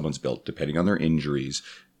way someone's built, depending on their injuries,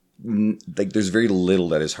 like there's very little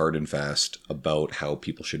that is hard and fast about how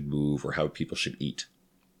people should move or how people should eat.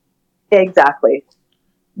 Exactly.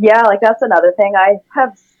 Yeah, like that's another thing. I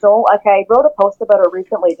wrote a post about it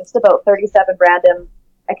recently, just about 37 random,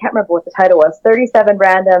 I can't remember what the title was, 37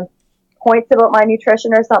 random points about my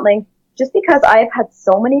nutrition or something. Just because I've had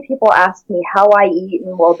so many people ask me how I eat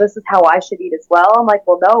and, well, this is how I should eat as well. I'm like,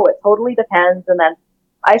 well, no, it totally depends. And then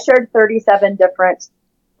I shared 37 different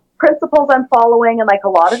principles I'm following. And like a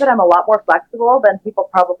lot of it, I'm a lot more flexible than people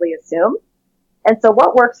probably assume. And so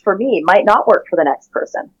what works for me might not work for the next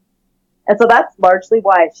person. And so that's largely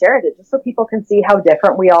why I shared it, just so people can see how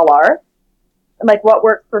different we all are. And like what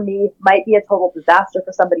works for me might be a total disaster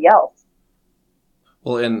for somebody else.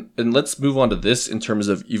 Well, and let's move on to this in terms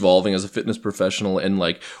of evolving as a fitness professional and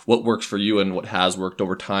like what works for you and what has worked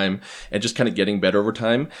over time and just kind of getting better over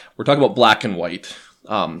time. We're talking about black and white.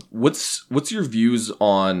 What's your views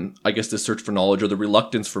on, I guess, the search for knowledge or the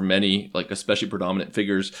reluctance for many, like especially predominant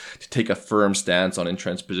figures, to take a firm stance on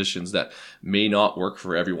entrenched positions that may not work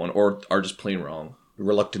for everyone or are just plain wrong?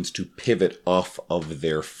 Reluctance to pivot off of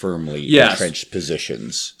their firmly entrenched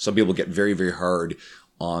positions. Some people get very, very hard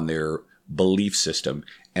on their belief system,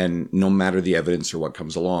 and no matter the evidence or what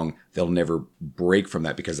comes along, they'll never break from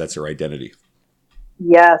that because that's their identity.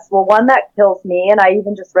 Yes. Well, one that kills me, and I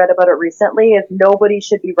even just read about it recently, is nobody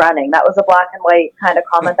should be running. That was a black and white kind of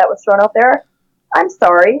comment that was thrown out there. I'm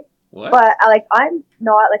sorry, what? But I'm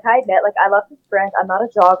not, I admit, I love to sprint. I'm not a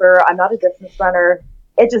jogger. I'm not a distance runner.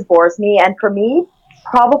 It just bores me. And for me,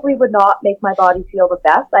 probably would not make my body feel the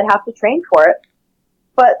best. I'd have to train for it.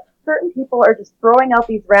 But certain people are just throwing out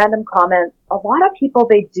these random comments. A lot of people,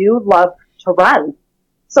 they do love to run.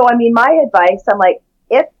 So, I mean, my advice, I'm like,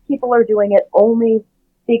 if people are doing it only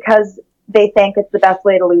because they think it's the best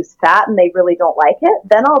way to lose fat and they really don't like it,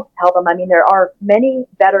 then I'll tell them, I mean, there are many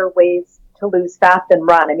better ways to lose fat than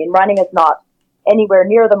run. I mean, running is not anywhere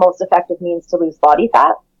near the most effective means to lose body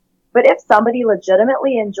fat. But if somebody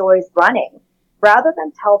legitimately enjoys running, rather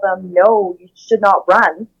than tell them, no, you should not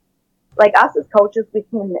run, like us as coaches, we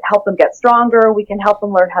can help them get stronger. We can help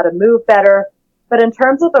them learn how to move better. But in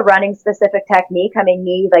terms of the running specific technique, I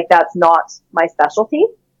mean, that's not my specialty.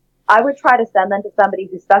 I would try to send them to somebody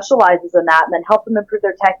who specializes in that and then help them improve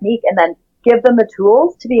their technique and then give them the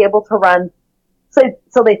tools to be able to run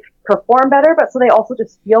so they perform better, but so they also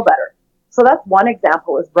just feel better. So that's one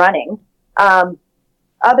example, is running.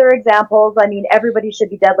 Other examples, I mean, everybody should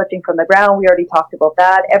be deadlifting from the ground. We already talked about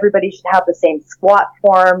that. Everybody should have the same squat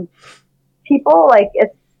form. People, I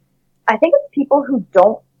think it's people who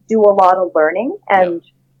don't do a lot of learning and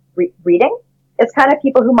reading. It's kind of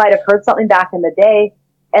people who might have heard something back in the day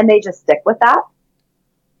and they just stick with that.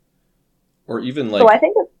 Or even like, So I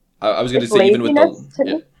think I was going to it's say even with laziness the,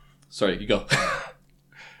 to me. Sorry, you go.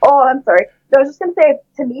 Oh, I'm sorry. So I was just going to say,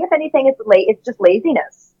 to me, if anything, it's just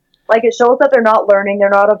laziness. Like, it shows that they're not learning, they're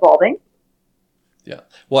not evolving. Yeah.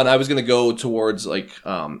 Well, and I was going to go towards like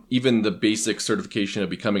even the basic certification of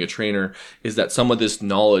becoming a trainer is that some of this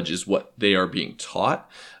knowledge is what they are being taught.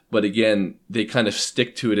 But again, they kind of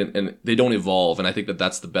stick to it and they don't evolve. And I think that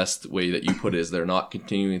that's the best way that you put it is they're not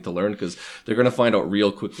continuing to learn because they're going to find out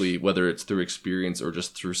real quickly, whether it's through experience or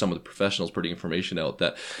just through some of the professionals putting information out,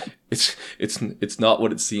 that it's not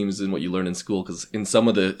what it seems in what you learn in school. Because in some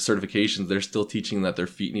of the certifications, they're still teaching that their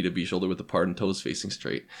feet need to be shoulder width apart and toes facing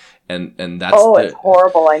straight. And that's it's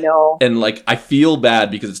horrible. I know. And like, I feel bad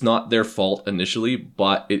because it's not their fault initially,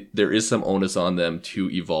 but there is some onus on them to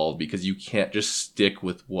evolve because you can't just stick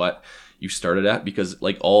with what you started at, because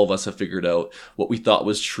like all of us have figured out what we thought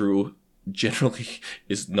was true generally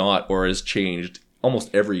is not, or has changed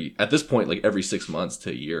almost at this point, like every 6 months to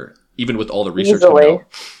a year, even with all the research coming out.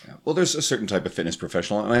 Yeah. Well, there's a certain type of fitness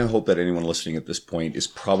professional, and I hope that anyone listening at this point is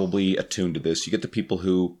probably attuned to this. You get the people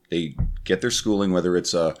who they get their schooling, whether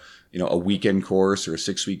it's a weekend course or a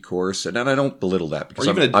 6-week course, and I don't belittle that because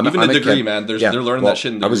or even a degree, man. They're learning that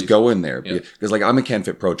shit in degrees. I was going there because like I'm a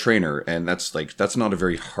CanFit Pro trainer, and that's not a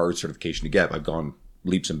very hard certification to get. I've gone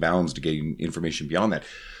leaps and bounds to getting information beyond that.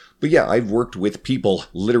 But yeah, I've worked with people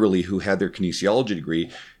literally who had their kinesiology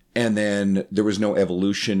degree, and then there was no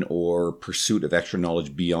evolution or pursuit of extra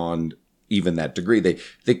knowledge beyond even that degree.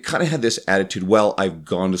 They kind of had this attitude, well, I've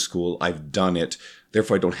gone to school, I've done it,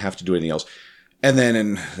 therefore I don't have to do anything else.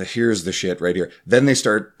 And here's the shit right here. Then they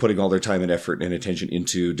start putting all their time and effort and attention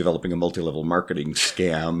into developing a multi-level marketing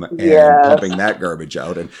scam and pumping that garbage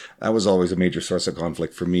out. And that was always a major source of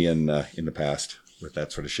conflict for me in the past with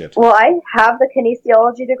that sort of shit. Well, I have the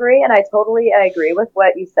kinesiology degree, and I agree with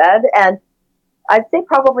what you said. And I'd say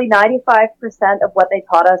probably 95% of what they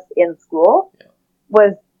taught us in school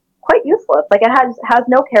was quite useless. Like, it has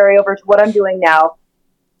no carryover to what I'm doing now.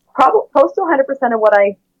 Probably close to 100% of what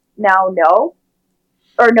I now know,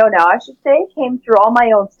 I should say, came through all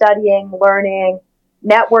my own studying, learning,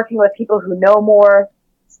 networking with people who know more.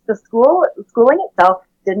 The schooling itself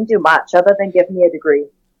didn't do much other than give me a degree.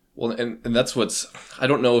 Well, and that's I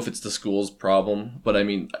don't know if it's the school's problem, but I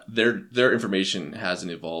mean, their information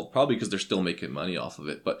hasn't evolved, probably because they're still making money off of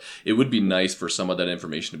it. But it would be nice for some of that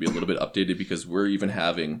information to be a little bit updated, because we're even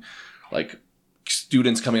having like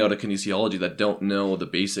students coming out of kinesiology that don't know the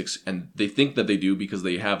basics, and they think that they do because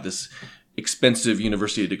they have this expensive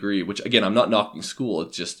university degree, which again, I'm not knocking school.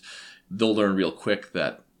 It's just they'll learn real quick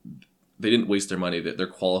that they didn't waste their money, that they're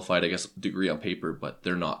qualified, I guess, degree on paper, but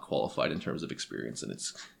they're not qualified in terms of experience. And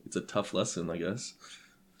it's a tough lesson, I guess.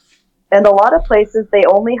 And a lot of places, they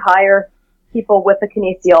only hire people with a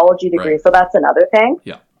kinesiology degree. Right. So that's another thing.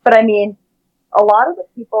 Yeah. But I mean, a lot of the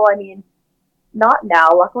people, not now,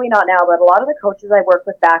 luckily not now, but a lot of the coaches I worked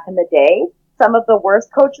with back in the day, some of the worst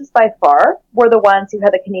coaches by far were the ones who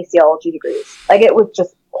had the kinesiology degrees. Like, it was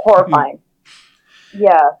just horrifying.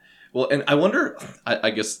 Yeah. Well, and I wonder,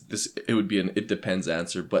 I guess it would be an it depends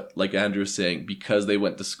answer, but like Andrew was saying, because they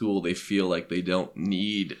went to school, they feel like they don't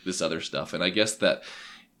need this other stuff. And I guess that...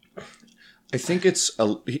 I think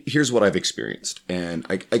here's what I've experienced. And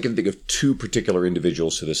I can think of two particular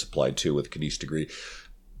individuals who this applied to with a kines degree.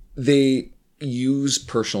 They use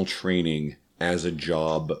personal training as a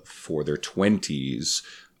job for their 20s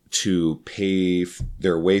to pay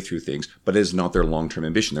their way through things, but it is not their long-term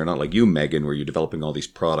ambition. They're not like you, Megan, where you're developing all these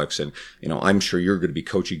products and, I'm sure you're going to be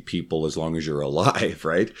coaching people as long as you're alive,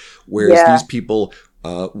 right? Whereas these people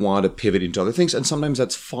want to pivot into other things, and sometimes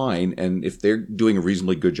that's fine. And if they're doing a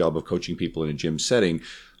reasonably good job of coaching people in a gym setting,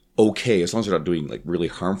 okay, as long as they're not doing like really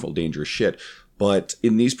harmful, dangerous shit. But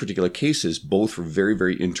in these particular cases, both were very,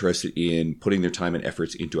 very interested in putting their time and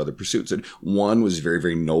efforts into other pursuits. And one was very,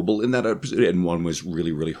 very noble in that other pursuit, and one was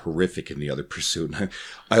really, really horrific in the other pursuit.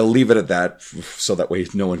 I'll leave it at that so that way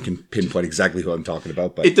no one can pinpoint exactly who I'm talking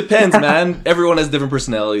about. But it depends, man. Everyone has different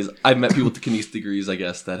personalities. I've met people with the kines degrees, I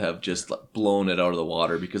guess, that have just blown it out of the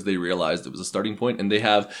water because they realized it was a starting point, and they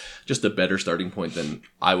have just a better starting point than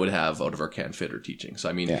I would have out of our CanFit or teaching.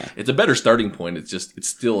 So, It's a better starting point. It's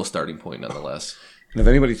still a starting point nonetheless. And if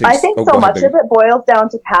anybody thinks, I think so much of it boils down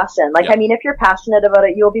to passion. Like, if you're passionate about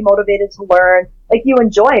it, you'll be motivated to learn. Like, you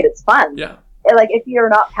enjoy it. It's fun. Yeah. Like, if you're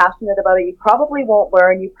not passionate about it, you probably won't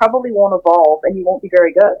learn. You probably won't evolve, and you won't be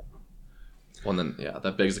very good. Well, then,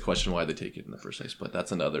 that begs the question why they take it in the first place. But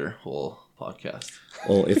that's another whole podcast.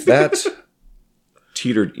 Well, if that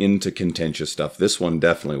teetered into contentious stuff. This one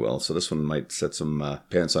definitely will. So this one might set some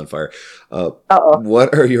pants on fire.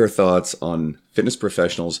 What are your thoughts on fitness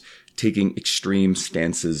professionals taking extreme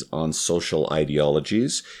stances on social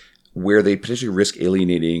ideologies where they potentially risk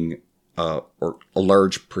alienating or a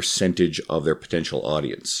large percentage of their potential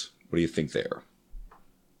audience? What do you think there?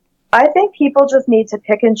 I think people just need to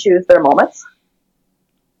pick and choose their moments.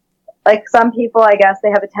 Like some people, I guess, they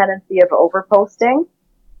have a tendency of overposting.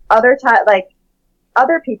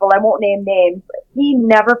 Other people, I won't name names, he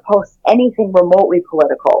never posts anything remotely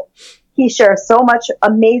political. He shares so much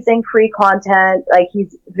amazing free content. Like,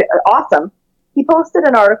 he's awesome. He posted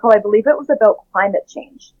an article, I believe it was about climate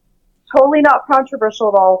change. Totally not controversial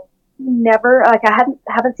at all. Never, I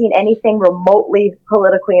haven't seen anything remotely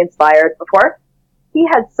politically inspired before. He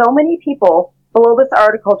had so many people below this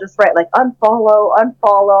article just write like, unfollow. I'm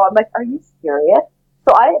like, are you serious?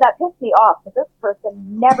 So that pissed me off because this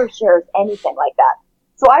person never shares anything like that.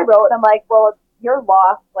 So I wrote, I'm like, well, you're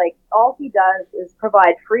lost. Like, all he does is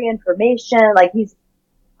provide free information. Like, he's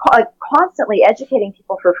constantly educating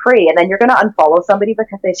people for free. And then you're going to unfollow somebody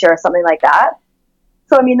because they share something like that.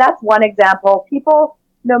 So, I mean, that's one example. People,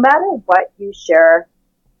 no matter what you share,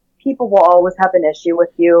 people will always have an issue with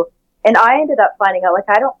you. And I ended up finding out, like,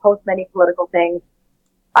 I don't post many political things.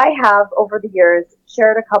 I have, over the years,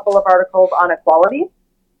 shared a couple of articles on equality.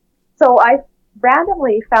 So I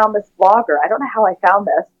randomly found this blogger. I don't know how I found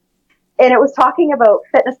this. And it was talking about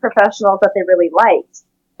fitness professionals that they really liked.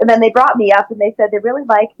 And then they brought me up and they said they really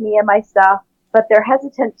like me and my stuff, but they're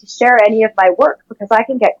hesitant to share any of my work because I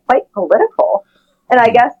can get quite political. And I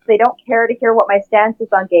guess they don't care to hear what my stance is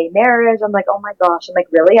on gay marriage. I'm like, oh my gosh. I'm like,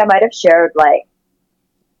 really? I might have shared, like,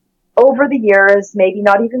 over the years, maybe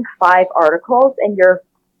not even 5 articles, and you're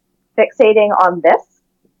fixating on this.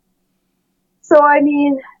 So, I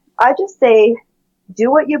mean, I just say, do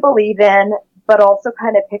what you believe in, but also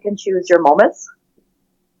kind of pick and choose your moments.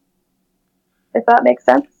 If that makes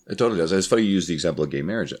sense. It totally does. It's funny you use the example of gay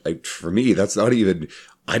marriage. For me, that's not even,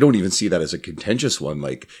 I don't even see that as a contentious one.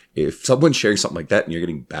 Like, if someone's sharing something like that and you're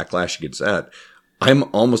getting backlash against that, I'm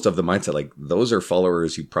almost of the mindset, like, those are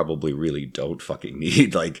followers you probably really don't fucking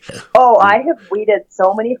need. Like, oh, I have weeded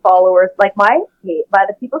so many followers. Like,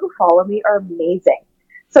 the people who follow me are amazing.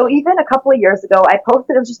 So even a couple of years ago, I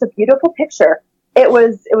posted, it was just a beautiful picture. It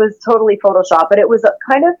was totally Photoshop, but it was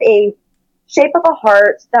kind of a shape of a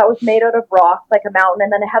heart that was made out of rocks, like a mountain,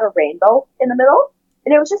 and then it had a rainbow in the middle.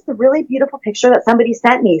 And it was just a really beautiful picture that somebody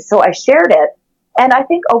sent me. So I shared it. And I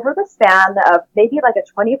think over the span of maybe like a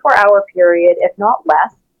 24-hour period, if not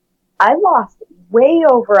less, I lost way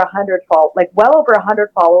over 100 well over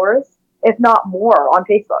 100 followers, if not more, on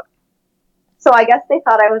Facebook. So I guess they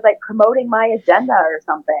thought I was like promoting my agenda or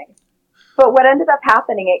something. But what ended up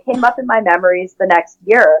happening, it came up in my memories the next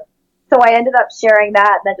year. So I ended up sharing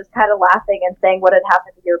that and then just kind of laughing and saying what had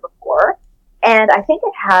happened the year before. And I think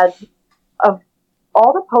it had, of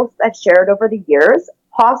all the posts I've shared over the years,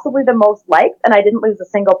 possibly the most liked, and I didn't lose a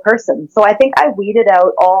single person. So I think I weeded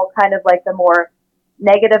out all kind of like the more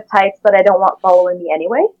negative types that I don't want following me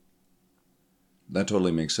anyway. That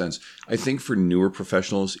totally makes sense. I think for newer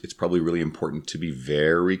professionals, it's probably really important to be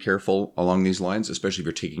very careful along these lines, especially if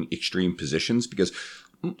you're taking extreme positions, because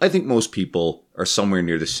I think most people are somewhere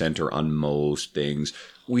near the center on most things.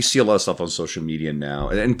 We see a lot of stuff on social media now,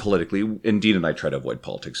 and politically, and Dean and I try to avoid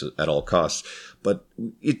politics at all costs, but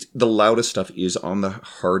the loudest stuff is on the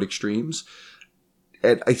hard extremes.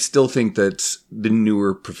 And I still think that the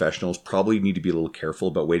newer professionals probably need to be a little careful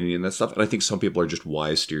about wading in that stuff. And I think some people are just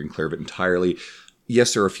wise steering clear of it entirely.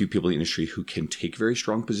 Yes, there are a few people in the industry who can take very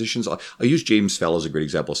strong positions. I'll use James Fell as a great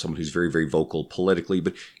example of someone who's very, very vocal politically,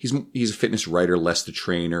 but he's a fitness writer, less the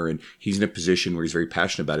trainer, and he's in a position where he's very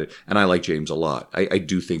passionate about it. And I like James a lot. I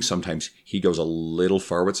do think sometimes he goes a little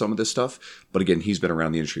far with some of this stuff. But again, he's been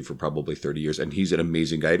around the industry for probably 30 years, and he's an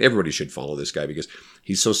amazing guy. And everybody should follow this guy because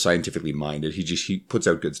he's so scientifically minded. He puts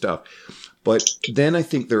out good stuff. But then I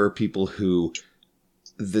think there are people who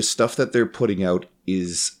the stuff that they're putting out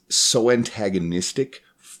is so antagonistic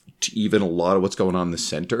to even a lot of what's going on in the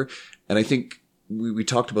center. And I think we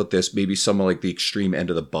talked about this, maybe some of like the extreme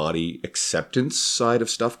end of the body acceptance side of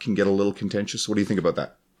stuff can get a little contentious. What do you think about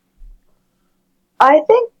that? I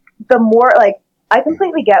think the more, like, I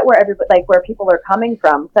completely get where where people are coming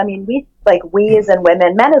from. So, I mean, we as in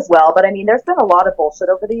women, men as well, but I mean, there's been a lot of bullshit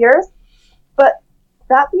over the years. But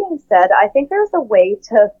that being said, I think there's a way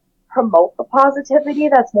to promote the positivity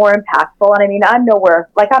that's more impactful. And I mean, I'm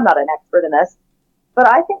not an expert in this, but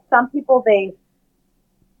I think some people,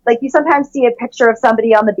 you sometimes see a picture of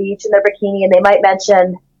somebody on the beach in their bikini and they might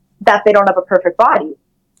mention that they don't have a perfect body.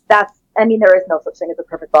 There is no such thing as a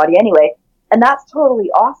perfect body anyway. And that's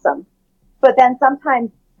totally awesome. But then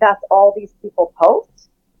sometimes that's all these people post.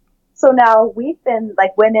 So now we've been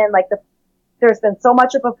like women, like there's been so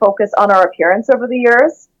much of a focus on our appearance over the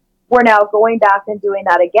years. We're now going back and doing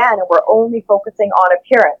that again, and we're only focusing on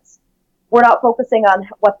appearance. We're not focusing on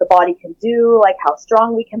what the body can do, like how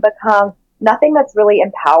strong we can become. Nothing that's really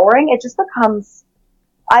empowering. It just becomes,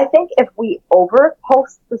 I think if we over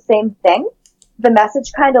post the same thing, the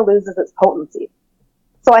message kind of loses its potency.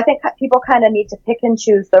 So I think people kind of need to pick and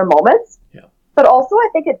choose their moments. Yeah. But also I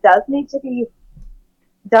think it does need to be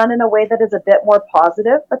done in a way that is a bit more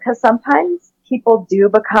positive, because sometimes people do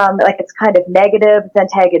become like, it's kind of negative, it's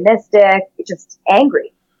antagonistic, it's just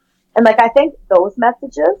angry. And like, I think those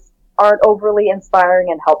messages aren't overly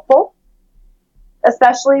inspiring and helpful,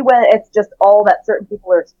 especially when it's just all that certain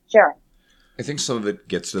people are sharing. I think some of it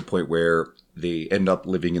gets to the point where they end up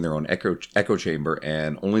living in their own echo chamber,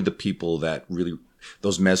 and only the people that really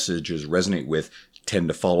those messages resonate with tend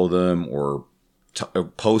to follow them or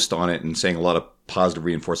post on it and saying a lot of positive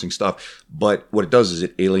reinforcing stuff. But what it does is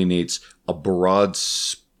it alienates a broad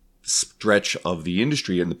stretch of the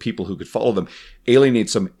industry, and the people who could follow them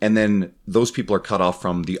alienates them. And then those people are cut off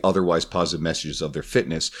from the otherwise positive messages of their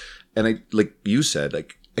fitness. And I, like you said,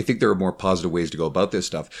 like, I think there are more positive ways to go about this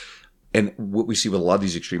stuff. And what we see with a lot of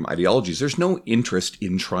these extreme ideologies, there's no interest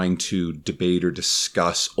in trying to debate or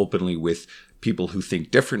discuss openly with people who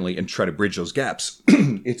think differently and try to bridge those gaps.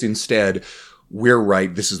 It's instead, we're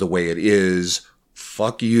right, this is the way it is,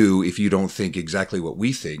 fuck you if you don't think exactly what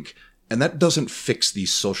we think. And that doesn't fix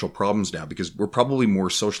these social problems now, because we're probably more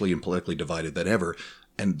socially and politically divided than ever.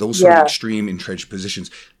 And those sort of extreme entrenched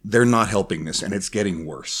positions, they're not helping this, and it's getting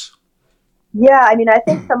worse. Yeah, I mean, I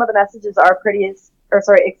think some of the messages are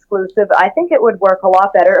exclusive. I think it would work a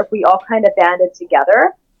lot better if we all kind of banded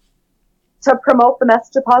together to promote the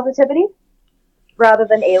message of positivity rather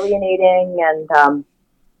than alienating and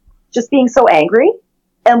just being so angry.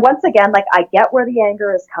 And once again, like, I get where the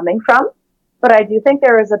anger is coming from, but I do think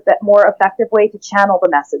there is a bit more effective way to channel the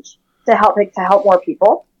message to help more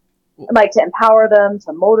people, like to empower them,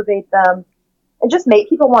 to motivate them, and just make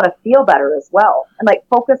people want to feel better as well. And like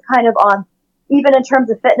focus kind of on, even in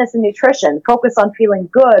terms of fitness and nutrition, focus on feeling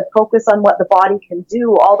good, focus on what the body can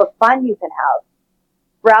do, all the fun you can have,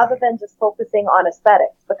 rather than just focusing on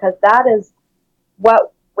aesthetics, because that is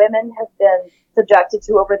what women have been subjected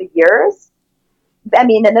to over the years. I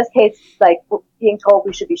mean, in this case, like being told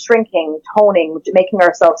we should be shrinking, toning, making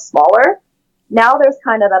ourselves smaller. Now there's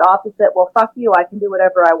kind of that opposite, well, fuck you, I can do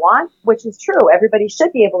whatever I want, which is true. Everybody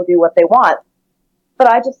should be able to do what they want. But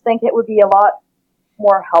I just think it would be a lot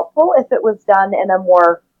more helpful if it was done in a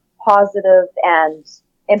more positive and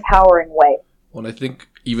empowering way. Well, and I think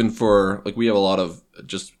even for, like, we have a lot of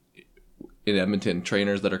just in Edmonton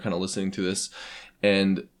trainers that are kind of listening to this,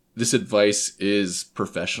 and this advice is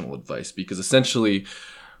professional advice, because essentially,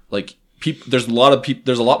 like, there's a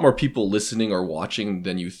lot more people listening or watching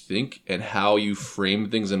than you think, and how you frame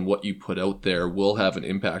things and what you put out there will have an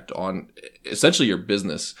impact on essentially your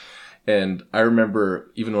business. And I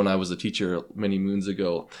remember, even when I was a teacher many moons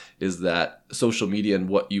ago, is that social media and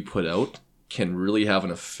what you put out can really have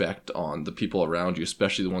an effect on the people around you,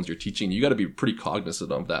 especially the ones you're teaching. You got to be pretty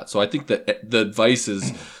cognizant of that. So I think that the advice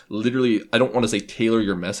is literally, I don't want to say tailor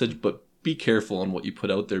your message, but be careful on what you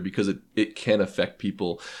put out there, because it can affect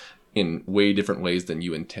people in way different ways than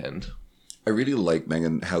you intend. I really like,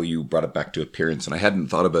 Megan, how you brought it back to appearance. And I hadn't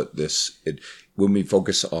thought about this. When we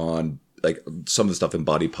focus on like some of the stuff in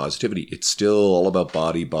body positivity, it's still all about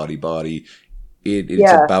body.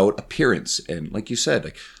 It's about appearance. And like you said,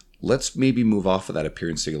 like, let's maybe move off of that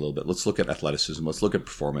appearance thing a little bit. Let's look at athleticism. Let's look at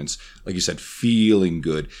performance. Like you said, feeling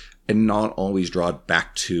good, and not always draw it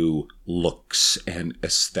back to looks and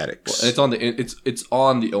aesthetics. Well, and it's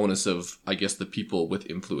on the onus of, I guess, the people with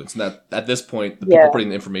influence. And that at this point, the people putting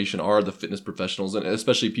the information are the fitness professionals, and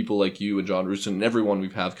especially people like you and John Roustan and everyone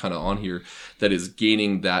we've have kind of on here that is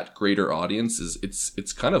gaining that greater audience.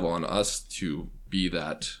 It's kind of on us to be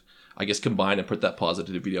that, I guess, combine and put that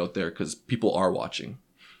positivity out there, because people are watching.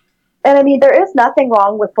 And I mean, there is nothing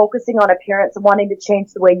wrong with focusing on appearance and wanting to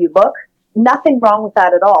change the way you look. Nothing wrong with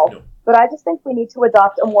that at all. No. But I just think we need to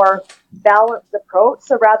adopt a more balanced approach.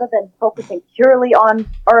 So rather than focusing purely on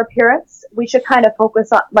our appearance, we should kind of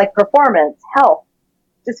focus on like performance, health,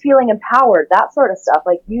 just feeling empowered, that sort of stuff.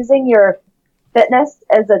 Like using your fitness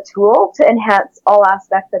as a tool to enhance all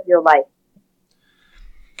aspects of your life.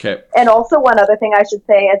 Okay. And also one other thing I should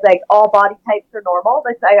say is, like, all body types are normal.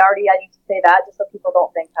 Like I need to say that just so people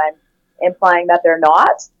don't think I'm implying that they're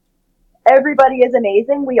not. Everybody is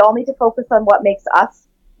amazing. We all need to focus on what makes us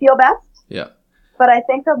feel best. Yeah. But I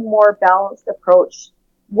think a more balanced approach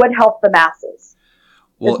would help the masses.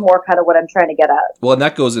 Is more kind of what I'm trying to get at. Well, and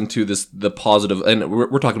that goes into the positive, and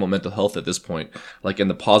we're talking about mental health at this point, like in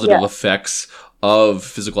the positive effects of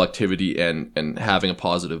physical activity and having a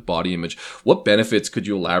positive body image. What benefits could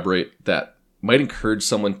you elaborate that might encourage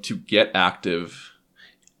someone to get active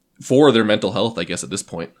for their mental health, I guess, at this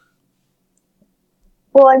point?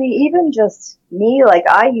 Well, I mean, even just me, like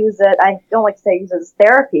I use it, I don't like to say I use it as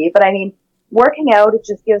therapy, but I mean, working out, it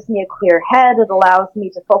just gives me a clear head. It allows me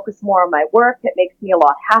to focus more on my work. It makes me a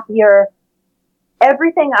lot happier.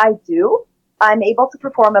 Everything I do, I'm able to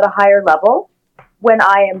perform at a higher level when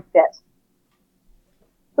I am fit.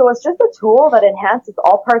 So it's just a tool that enhances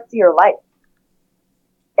all parts of your life.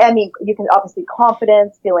 I mean, you can obviously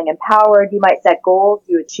confidence, feeling empowered. You might set goals,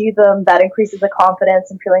 you achieve them. That increases the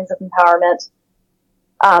confidence and feelings of empowerment.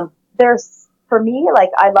 For me, like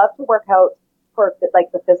I love to work out for like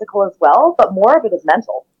the physical as well, but more of it is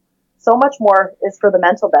mental. So much more is for the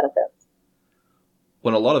mental benefits.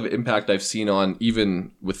 When a lot of impact I've seen on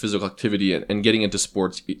even with physical activity and getting into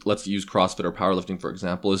sports, let's use CrossFit or powerlifting, for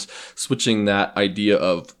example, is switching that idea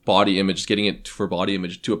of body image, getting it for body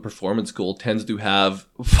image to a performance goal tends to have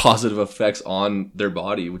positive effects on their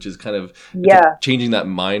body, which is kind of changing that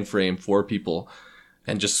mind frame for people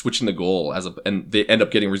and just switching the goal and they end up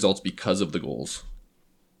getting results because of the goals.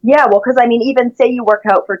 Yeah, well, because I mean, even say you work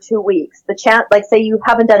out for 2 weeks, the chance, like say you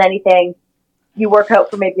haven't done anything, you work out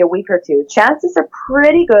for maybe a week or two, chances are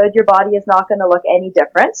pretty good your body is not going to look any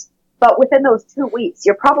different. But within those 2 weeks,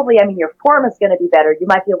 you're probably, I mean, your form is going to be better. You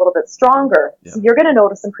might be a little bit stronger. Yeah. So you're going to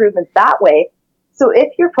notice improvements that way. So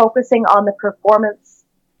if you're focusing on the performance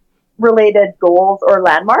related goals or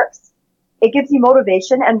landmarks, it gives you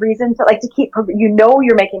motivation and reason to like to keep,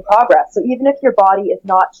 you're making progress. So even if your body is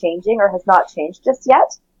not changing or has not changed just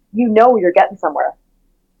yet, you're getting somewhere.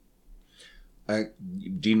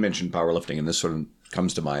 Dean mentioned powerlifting, and this sort of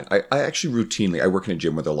comes to mind. I actually routinely, I work in a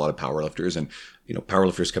gym with a lot of powerlifters, and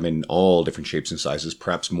powerlifters come in all different shapes and sizes,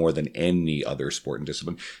 perhaps more than any other sport and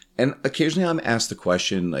discipline. And occasionally I'm asked the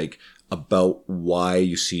question, like, about why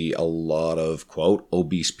you see a lot of, quote,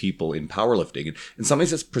 obese people in powerlifting. And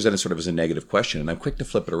sometimes it's presented sort of as a negative question, and I'm quick to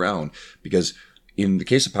flip it around, because in the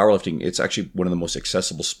case of powerlifting, it's actually one of the most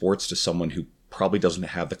accessible sports to someone who probably doesn't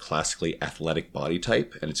have the classically athletic body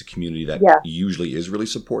type, and it's a community that usually is really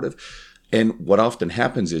supportive. And what often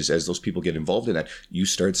happens is, as those people get involved in that, you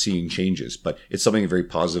start seeing changes. But it's something very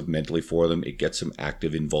positive mentally for them. It gets them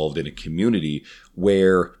active, involved in a community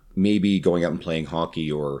where maybe going out and playing hockey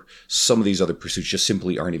or some of these other pursuits just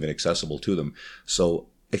simply aren't even accessible to them. So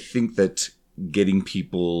I think that getting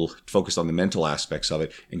people focused on the mental aspects of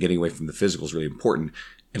it and getting away from the physical is really important.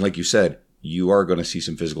 And like you said, you are going to see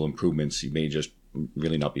some physical improvements. You may just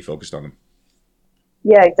really not be focused on them.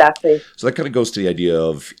 Yeah, exactly. So that kind of goes to the idea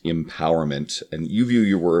of empowerment. And you view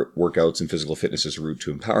your workouts and physical fitness as a route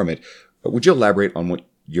to empowerment. But would you elaborate on what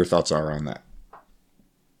your thoughts are on that?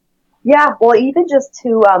 Yeah, well, even just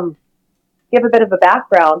to give a bit of a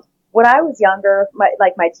background, when I was younger,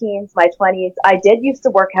 my teens, my 20s, I did used to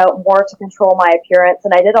work out more to control my appearance,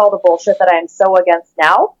 and I did all the bullshit that I'm so against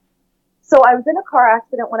now. So I was in a car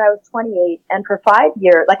accident when I was 28, and for 5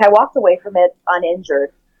 years, I walked away from it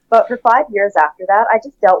uninjured. But for 5 years after that, I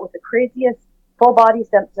just dealt with the craziest full body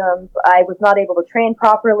symptoms. I was not able to train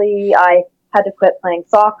properly. I had to quit playing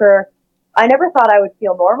soccer. I never thought I would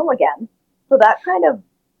feel normal again. So that kind of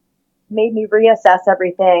made me reassess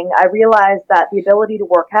everything. I realized that the ability to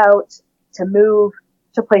work out, to move,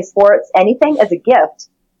 to play sports, anything is a gift.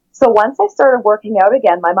 So once I started working out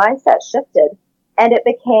again, my mindset shifted. And it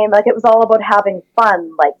became it was all about having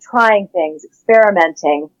fun, trying things,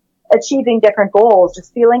 experimenting, achieving different goals,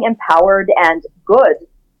 just feeling empowered and good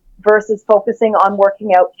versus focusing on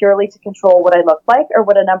working out purely to control what I look like or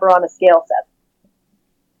what a number on a scale says.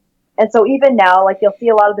 And so even now, you'll see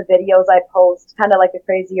a lot of the videos I post, kind of the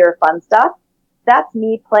crazier fun stuff. That's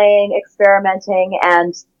me playing, experimenting,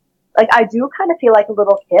 and I do kind of feel like a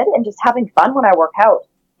little kid and just having fun when I work out.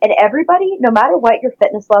 And everybody, no matter what your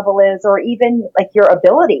fitness level is or even your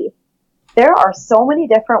ability, there are so many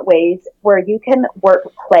different ways where you can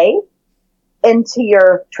work play into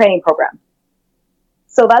your training program.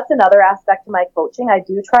 So that's another aspect of my coaching. I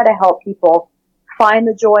do try to help people find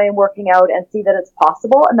the joy in working out and see that it's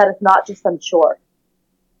possible and that it's not just some chore.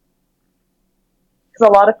 Because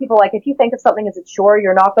a lot of people, if you think of something as a chore,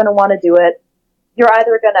 you're not going to want to do it. You're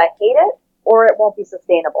either going to hate it or it won't be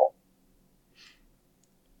sustainable.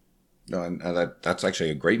 No, and that's actually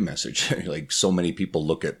a great message. Like so many people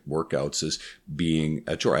look at workouts as being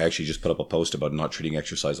a chore. I actually just put up a post about not treating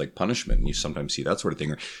exercise like punishment. And you sometimes see that sort of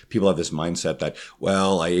thing. Or people have this mindset that,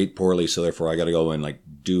 well, I ate poorly, so therefore I got to go and like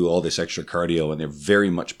do all this extra cardio. And they're very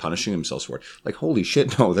much punishing themselves for it. Like, holy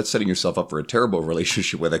shit, no, that's setting yourself up for a terrible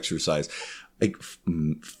relationship with exercise. Like,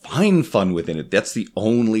 find fun within it. That's the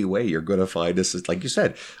only way you're going to find this, like you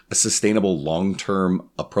said, a sustainable long-term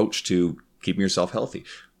approach to keeping yourself healthy.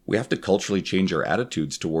 We have to culturally change our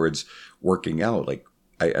attitudes towards working out. Like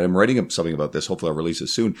I'm writing something about this. Hopefully I'll release it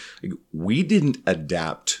soon. Like, we didn't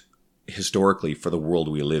adapt historically for the world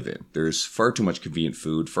we live in. There's far too much convenient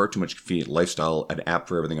food, far too much convenient lifestyle, an app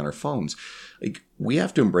for everything on our phones. Like, we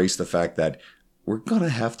have to embrace the fact that we're going to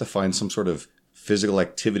have to find some sort of physical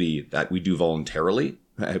activity that we do voluntarily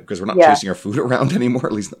because we're not chasing our food around anymore.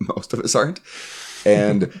 At least most of us aren't.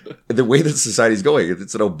 And the way that society is going,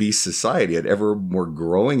 it's an obese society and ever more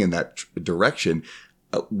growing in that direction.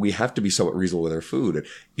 We have to be somewhat reasonable with our food.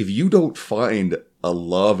 If you don't find a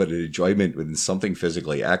love and an enjoyment in something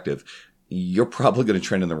physically active, you're probably going to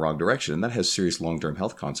trend in the wrong direction. And that has serious long-term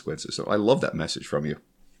health consequences. So I love that message from you.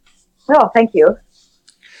 Oh, thank you.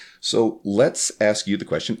 So let's ask you the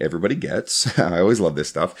question everybody gets. I always love this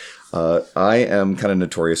stuff. I am kind of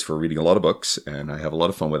notorious for reading a lot of books, and I have a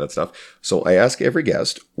lot of fun with that stuff. So I ask every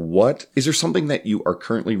guest, is there something that you are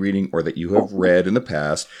currently reading or that you have read in the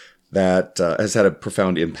past that has had a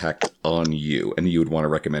profound impact on you and you would want to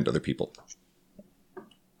recommend to other people?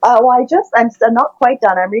 Well, I'm not quite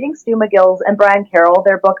done. I'm reading Stu McGill's and Brian Carroll,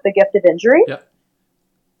 their book, The Gift of Injury. Yeah.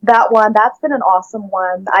 That one, that's been an awesome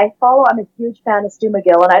one. I'm a huge fan of Stu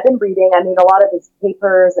McGill, and I've been reading, a lot of his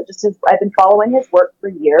papers, I've been following his work for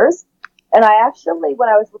years. And I actually, when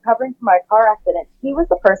I was recovering from my car accident, he was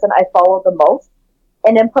the person I followed the most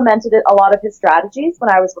and implemented a lot of his strategies when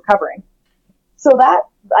I was recovering. So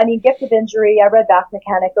Gift of Injury, I read Back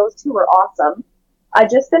Mechanic, those two were awesome. I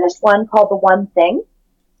just finished one called The One Thing,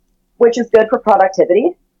 which is good for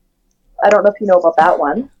productivity. I don't know if you know about that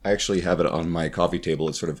one. I actually have it on my coffee table.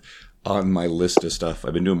 It's sort of on my list of stuff.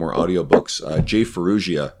 I've been doing more audiobooks. Jay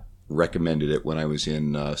Ferrugia recommended it when I was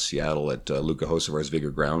in Seattle at Luca Hocevar's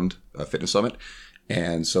Vigor Ground Fitness Summit.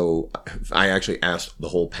 And so I actually asked the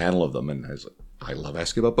whole panel of them, and I was like, I love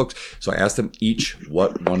asking about books. So I asked them each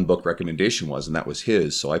what one book recommendation was, and that was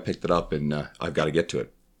his. So I picked it up, and I've got to get to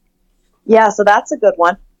it. Yeah, so that's a good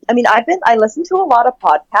one. I listen to a lot of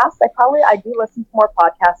podcasts. I do listen to more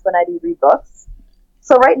podcasts than I do read books.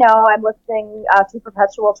 So right now I'm listening to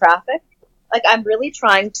Perpetual Traffic. Like, I'm really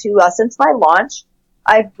trying to, since my launch,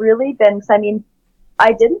 I've really been,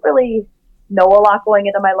 I didn't really know a lot going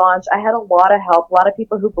into my launch. I had a lot of help, a lot of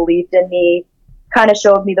people who believed in me, kind of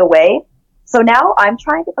showed me the way. So now I'm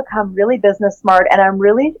trying to become really business smart, and I'm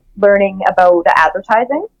really learning about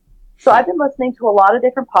advertising. So I've been listening to a lot of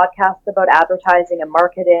different podcasts about advertising and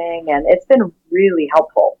marketing, and it's been really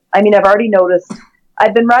helpful. I've already noticed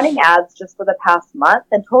I've been running ads just for the past month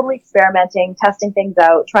and totally experimenting, testing things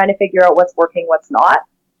out, trying to figure out what's working, what's not.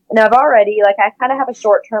 And I've already, I kind of have a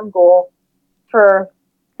short-term goal for,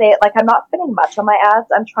 I'm not spending much on my ads.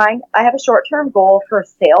 I have a short-term goal for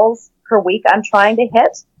sales per week I'm trying to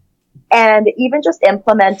hit. And even just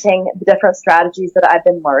implementing the different strategies that I've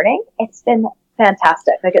been learning, it's been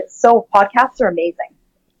fantastic. Podcasts are amazing.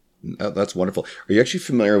 That's wonderful. Are you actually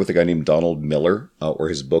familiar with a guy named Donald Miller or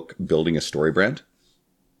his book, Building a Story Brand?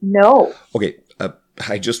 No. Okay.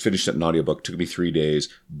 I just finished an audiobook. Took me 3 days.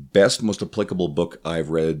 Best, most applicable book I've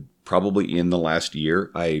read probably in the last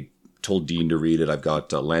year. I told Dean to read it. I've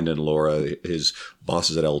got Landon and Laura, his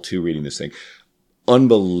bosses at L2, reading this thing.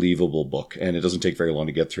 Unbelievable book, and it doesn't take very long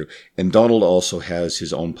to get through. And Donald also has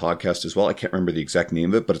his own podcast as well. I can't remember the exact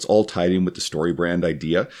name of it, but it's all tied in with the story brand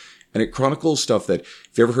idea. And it chronicles stuff that,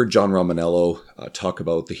 if you ever heard John Romaniello talk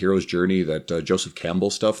about the hero's journey, that Joseph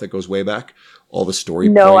Campbell stuff that goes way back, all the story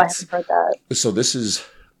points. No, I haven't heard that. So this is,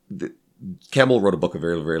 Campbell wrote a book a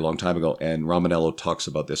very, very long time ago, and Romaniello talks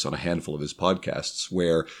about this on a handful of his podcasts,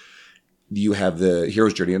 where you have the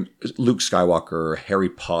hero's journey, and Luke Skywalker, Harry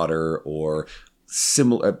Potter, or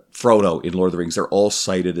similar Frodo in Lord of the Rings, they're all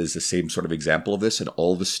cited as the same sort of example of this and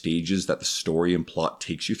all the stages that the story and plot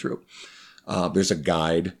takes you through. There's a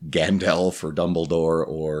guide, Gandalf or Dumbledore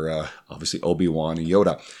or obviously Obi-Wan and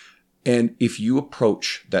Yoda. And if you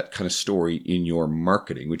approach that kind of story in your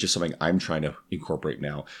marketing, which is something I'm trying to incorporate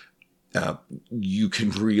now, you can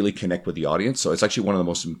really connect with the audience. So it's actually one of the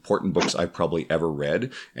most important books I've probably ever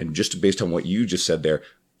read. And just based on what you just said there,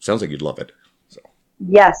 sounds like you'd love it.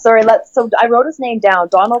 Yes, sorry, so I wrote his name down,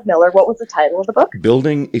 Donald Miller. What was the title of the book?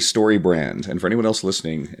 Building a Story Brand. And for anyone else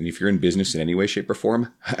listening, and if you're in business in any way, shape, or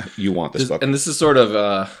form, you want this book. And this is sort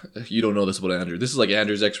of, you don't know this about Andrew. This is like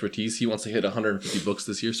Andrew's expertise. He wants to hit 150 books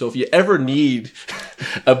this year. So if you ever need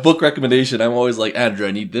a book recommendation, I'm always like, Andrew,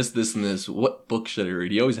 I need this, this, and this. What book should I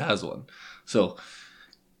read? He always has one. So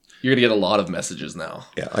you're going to get a lot of messages now.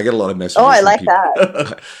 Yeah, I get a lot of messages. Oh, I like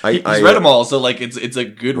that. He's read them all. So like it's a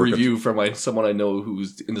good review from someone I know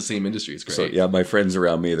who's in the same industry. It's great. So yeah, my friends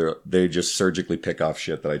around me, they just surgically pick off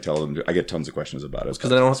shit that I tell them. I get tons of questions about it.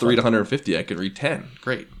 Because I don't have to read 150. I could read 10.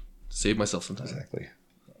 Great. Save myself some time. Exactly.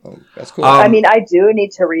 Oh, that's cool. I mean, I do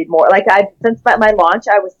need to read more. Like since my launch,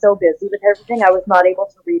 I was so busy with everything, I was not able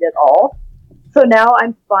to read it all. So now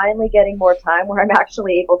I'm finally getting more time where I'm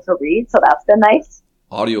actually able to read. So that's been nice.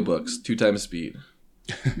 Audiobooks, 2 times speed.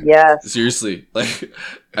 Yes. Seriously, like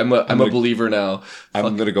I'm a believer now.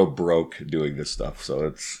 I'm gonna go broke doing this stuff, so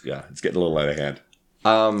it's getting a little out of hand.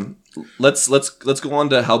 Let's go on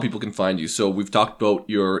to how people can find you. So we've talked about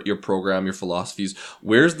your program, your philosophies.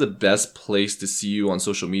 Where's the best place to see you on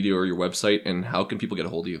social media or your website, and how can people get a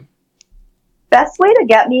hold of you? Best way to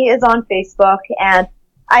get me is on Facebook, and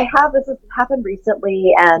this has happened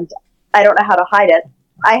recently, and I don't know how to hide it.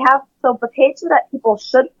 So the page that people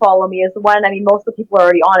should follow me is the one, I mean, most of the people are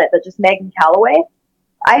already on it, but just Megan Calloway.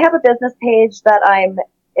 I have a business page that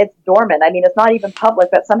it's dormant. I mean, it's not even public,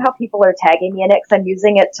 but somehow people are tagging me in it because I'm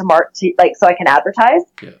using it so I can advertise.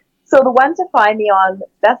 Yeah. So the one to find me on,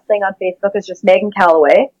 best thing on Facebook is just Megan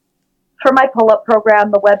Calloway. For my pull-up program,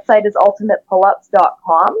 the website is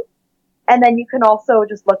ultimatepullups.com. And then you can also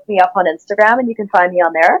just look me up on Instagram and you can find me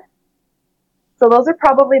on there. So those are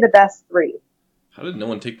probably the best 3. How did no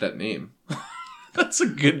one take that name? That's a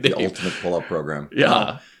good name. The Ultimate Pull-Up Program.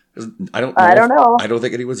 Yeah. I don't know. I don't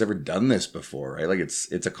think anyone's ever done this before, right? Like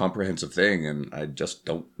it's a comprehensive thing, and I just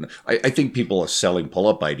don't know. I think people are selling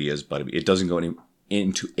pull-up ideas, but it doesn't go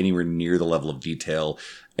into anywhere near the level of detail.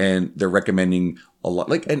 And they're recommending a lot,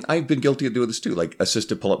 and I've been guilty of doing this too, like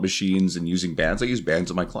assisted pull-up machines and using bands. I use bands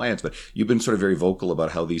with my clients, but you've been sort of very vocal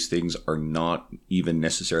about how these things are not even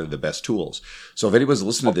necessarily the best tools. So if anyone's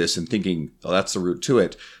listening to this and thinking, oh, that's the route to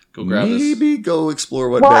it, go explore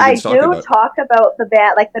what Megan's talking about. Well, I do talk about the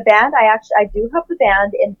band, like the band, I do have the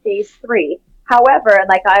band in phase 3. However, and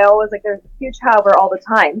like I always, like there's a huge however all the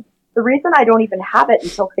time. The reason I don't even have it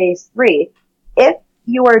until phase 3, if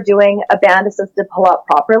you are doing a band assisted pull-up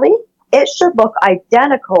properly, it should look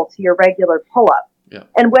identical to your regular pull-up. Yeah.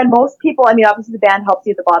 And when most people, I mean, obviously the band helps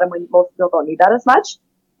you at the bottom when most people don't need that as much.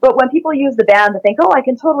 But when people use the band, they think, oh, I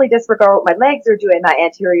can totally disregard what my legs are doing, my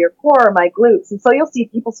anterior core, or my glutes. And so you'll see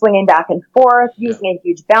people swinging back and forth, using a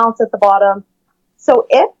huge bounce at the bottom. So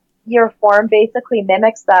if your form basically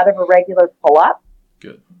mimics that of a regular pull-up,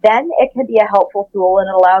 good, then it can be a helpful tool and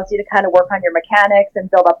it allows you to kind of work on your mechanics and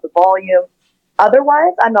build up the volume.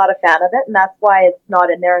 Otherwise, I'm not a fan of it, and that's why it's not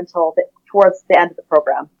in there until towards the end of the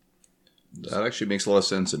program. That actually makes a lot of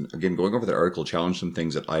sense. And again, going over the article challenged some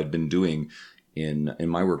things that I've been doing in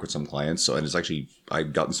my work with some clients. So, and it's actually,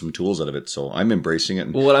 I've gotten some tools out of it. So I'm embracing it.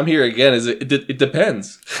 Well, what I'm hearing again is it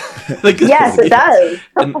depends. Yes, it does.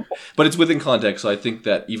 But it's within context. So I think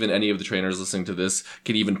that even any of the trainers listening to this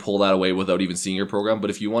can even pull that away without even seeing your program. But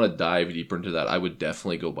if you want to dive deeper into that, I would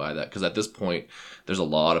definitely go buy that. Because at this point, there's a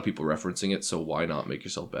lot of people referencing it. So why not make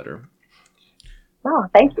yourself better? Oh,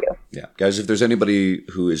 thank you. Yeah. Guys, if there's anybody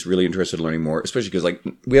who is really interested in learning more, especially because like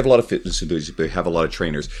we have a lot of fitness enthusiasts, we have a lot of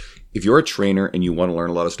trainers. If you're a trainer and you want to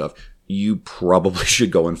learn a lot of stuff, you probably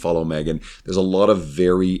should go and follow Megan. There's a lot of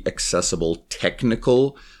very accessible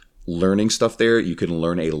technical learning stuff there. You can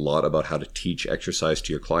learn a lot about how to teach exercise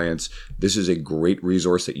to your clients. This is a great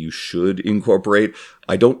resource that you should incorporate.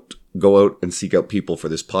 I don't go out and seek out people for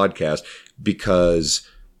this podcast because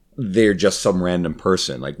they're just some random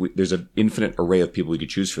person. Like there's an infinite array of people we could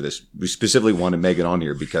choose for this. We specifically wanted Megan on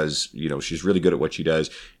here because, you know, she's really good at what she does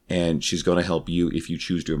and she's going to help you if you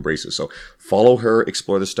choose to embrace it. So follow her,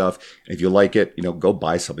 explore the stuff. And if you like it, you know, go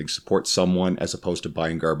buy something, support someone as opposed to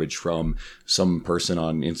buying garbage from some person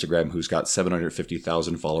on Instagram who's got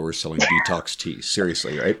 750,000 followers selling detox tea.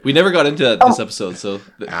 Seriously, right? We never got into that this episode. So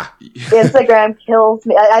Instagram kills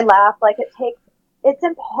me. I laugh. Like it's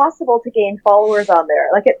impossible to gain followers on there.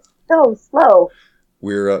 Like it's so slow.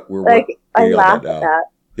 We're like I laugh at that.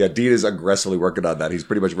 Yeah, Dean is aggressively working on that. He's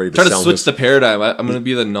pretty much ready to Trying to sell switch the paradigm. I'm going to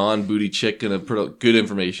be the non-booty chick and put out good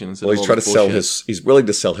information instead Well, of he's all trying to this sell bullshit. he's willing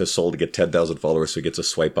to sell his soul to get 10,000 followers so he gets a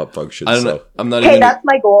swipe up function. I don't so. know. I'm not Hey, even. that's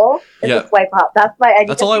my goal. Is Yeah. to swipe up. That's my. I need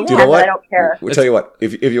That's to all I see want. You know that what? I don't care. We'll tell you what.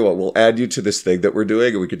 If you want, we'll add you to this thing that we're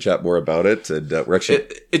doing, and we can chat more about it. And we're actually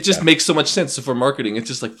It just makes so much sense for marketing. It's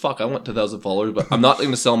just like, fuck, I want 10,000 followers, but I'm not going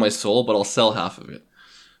to sell my soul, but I'll sell half of it.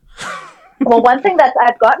 Well, one thing that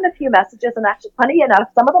I've gotten a few messages, and actually, funny enough,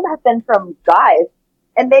 some of them have been from guys,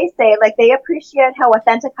 and they say like they appreciate how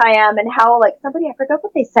authentic I am, and how like somebody, I forgot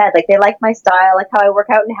what they said, like they like my style, like how I work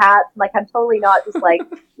out in hats, and like I'm totally not just like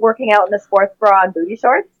working out in a sports bra and booty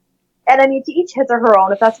shorts. And I mean, to each his or her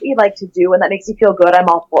own. If that's what you like to do and that makes you feel good, I'm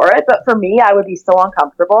all for it. But for me, I would be so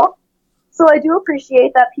uncomfortable. So I do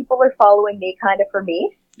appreciate that people are following me kind of for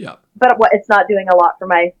me. Yeah. But it's not doing a lot for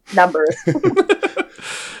my numbers.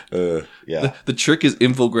 yeah. The trick is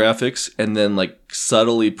infographics and then like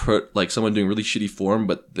subtly put like someone doing really shitty form,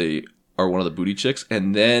 but they are one of the booty chicks,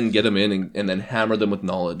 and then get them in and then hammer them with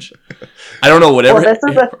knowledge. I don't know, whatever. Well, this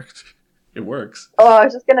is it works. It works. Oh, I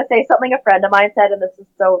was just going to say something a friend of mine said, and this is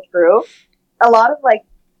so true. A lot of like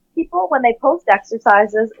people, when they post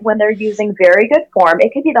exercises, when they're using very good form,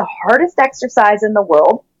 it could be the hardest exercise in the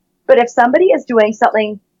world. But if somebody is doing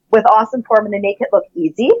something with awesome form and they make it look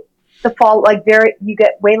easy, you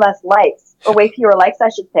get way less likes, or way fewer likes, I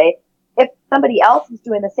should say. If somebody else is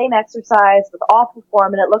doing the same exercise with awful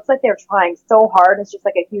form and it looks like they're trying so hard, it's just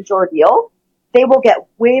like a huge ordeal, they will get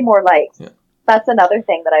way more likes. Yeah. That's another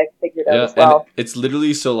thing that I've figured out as well. And it's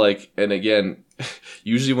literally so like, and again,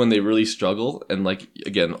 usually when they really struggle, and like,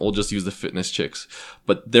 again, I'll just use the fitness chicks,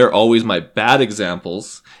 but they're always my bad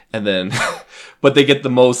examples. And then, but they get the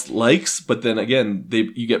most likes, but then again,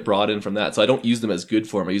 you get brought in from that. So I don't use them as good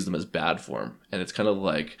form. I use them as bad form. And it's kind of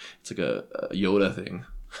like, it's like a Yoda thing.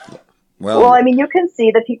 Well, I mean, you can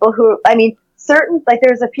see the people who, I mean,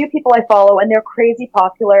 there's a few people I follow and they're crazy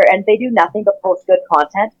popular and they do nothing but post good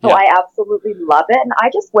content. So Yeah. I absolutely love it. And I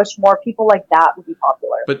just wish more people like that would be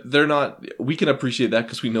popular. But they're not, we can appreciate that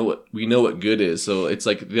because we know what good is. So it's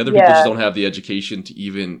like the other people Yeah. just don't have the education to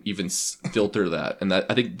even filter that. And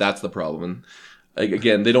I think that's the problem. And like,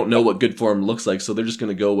 again, they don't know what good form looks like. So they're just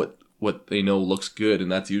going to go what they know looks good.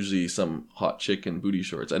 And that's usually some hot chick in booty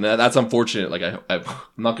shorts. And that's unfortunate. Like I'm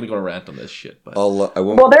not going to go on a rant on this shit, but I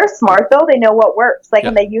won't. Well, they're smart though. They know what works. Like, Yeah.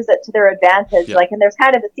 and they use it to their advantage. Yeah. Like, and there's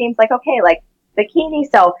kind of, it seems like, okay, like bikini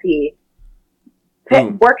selfie,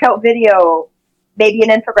 Boom. workout video, maybe an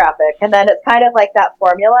infographic. And then it's kind of like that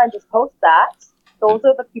formula and just post that. Those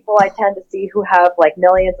are the people I tend to see who have like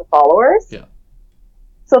millions of followers. Yeah.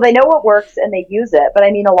 So they know what works and they use it. But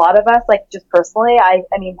I mean, a lot of us, like just personally, I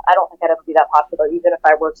mean, I don't think I'd ever be that popular even if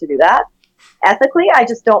I were to do that. Ethically, I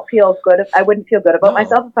just don't feel good. I wouldn't feel good about No.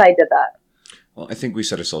 myself if I did that. Well, I think we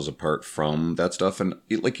set ourselves apart from that stuff. And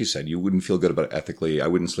like you said, you wouldn't feel good about it ethically. I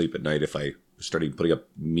wouldn't sleep at night if I started putting up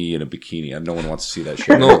me in a bikini. And no one wants to see that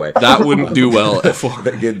shit anyway. that wouldn't do well. The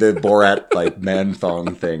Borat, like, man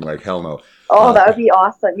thong thing, like, hell no. Oh, that would be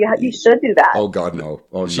awesome. You should do that. Oh, God, no.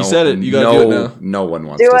 Oh, She said it. You gotta do it now. No one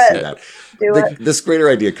wants Do to it. see that. Do it. This greater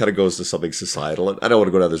idea kind of goes to something societal. I don't want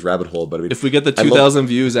to go down this rabbit hole, but I mean, If we get the I love- 2,000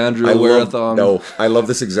 views, Andrew will wear a thong. No, I love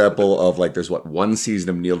this example of like there's one season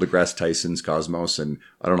of Neil deGrasse Tyson's Cosmos, and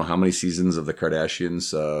I don't know how many seasons of the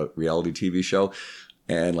Kardashians reality TV show,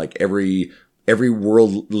 and like every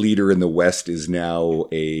world leader in the West is now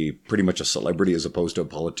pretty much a celebrity as opposed to a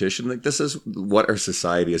politician. Like this is what our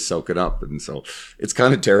society is soaking up, and so it's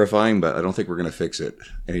kind of terrifying. But I don't think we're going to fix it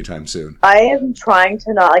anytime soon. I am trying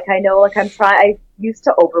to not, like, I know, like, I used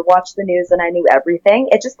to overwatch the news and I knew everything.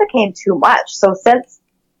 It just became too much. So since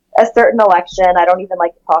a certain election, I don't even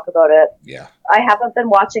like to talk about it. Yeah. I haven't been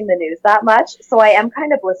watching the news that much. So I am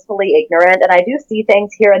kind of blissfully ignorant and I do see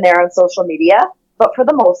things here and there on social media. But for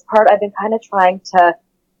the most part, I've been kind of trying to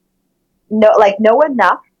know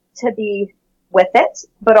enough to be with it,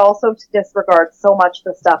 but also to disregard so much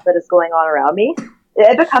the stuff that is going on around me.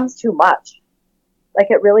 It becomes too much.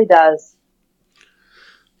 Like, it really does.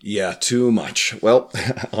 Yeah, too much. Well,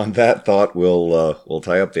 on that thought, we'll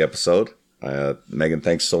tie up the episode. Megan,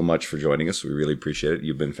 thanks so much for joining us. We really appreciate it.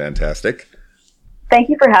 You've been fantastic. Thank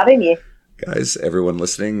you for having me. Guys, everyone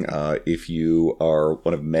listening, if you are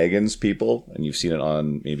one of Megan's people and you've seen it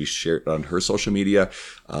on, maybe shared on her social media,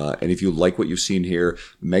 and if you like what you've seen here,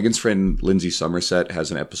 Megan's friend Lindsay Somerset has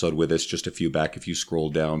an episode with us just a few back. If you scroll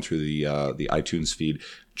down through the iTunes feed,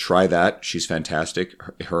 try that. She's fantastic.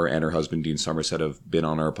 Her and her husband, Dean Somerset, have been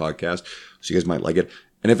on our podcast, so you guys might like it.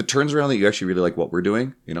 And if it turns around that you actually really like what we're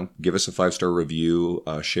doing, give us a 5-star review,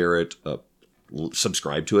 share it,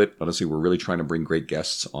 subscribe to it. Honestly, we're really trying to bring great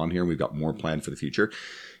guests on here, and we've got more planned for the future.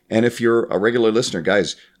 And if you're a regular listener,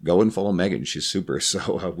 guys, go and follow Megan. She's super.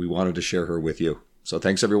 So we wanted to share her with you. So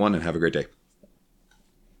thanks, everyone, and have a great day.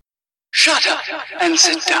 Shut up and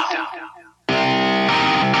sit down.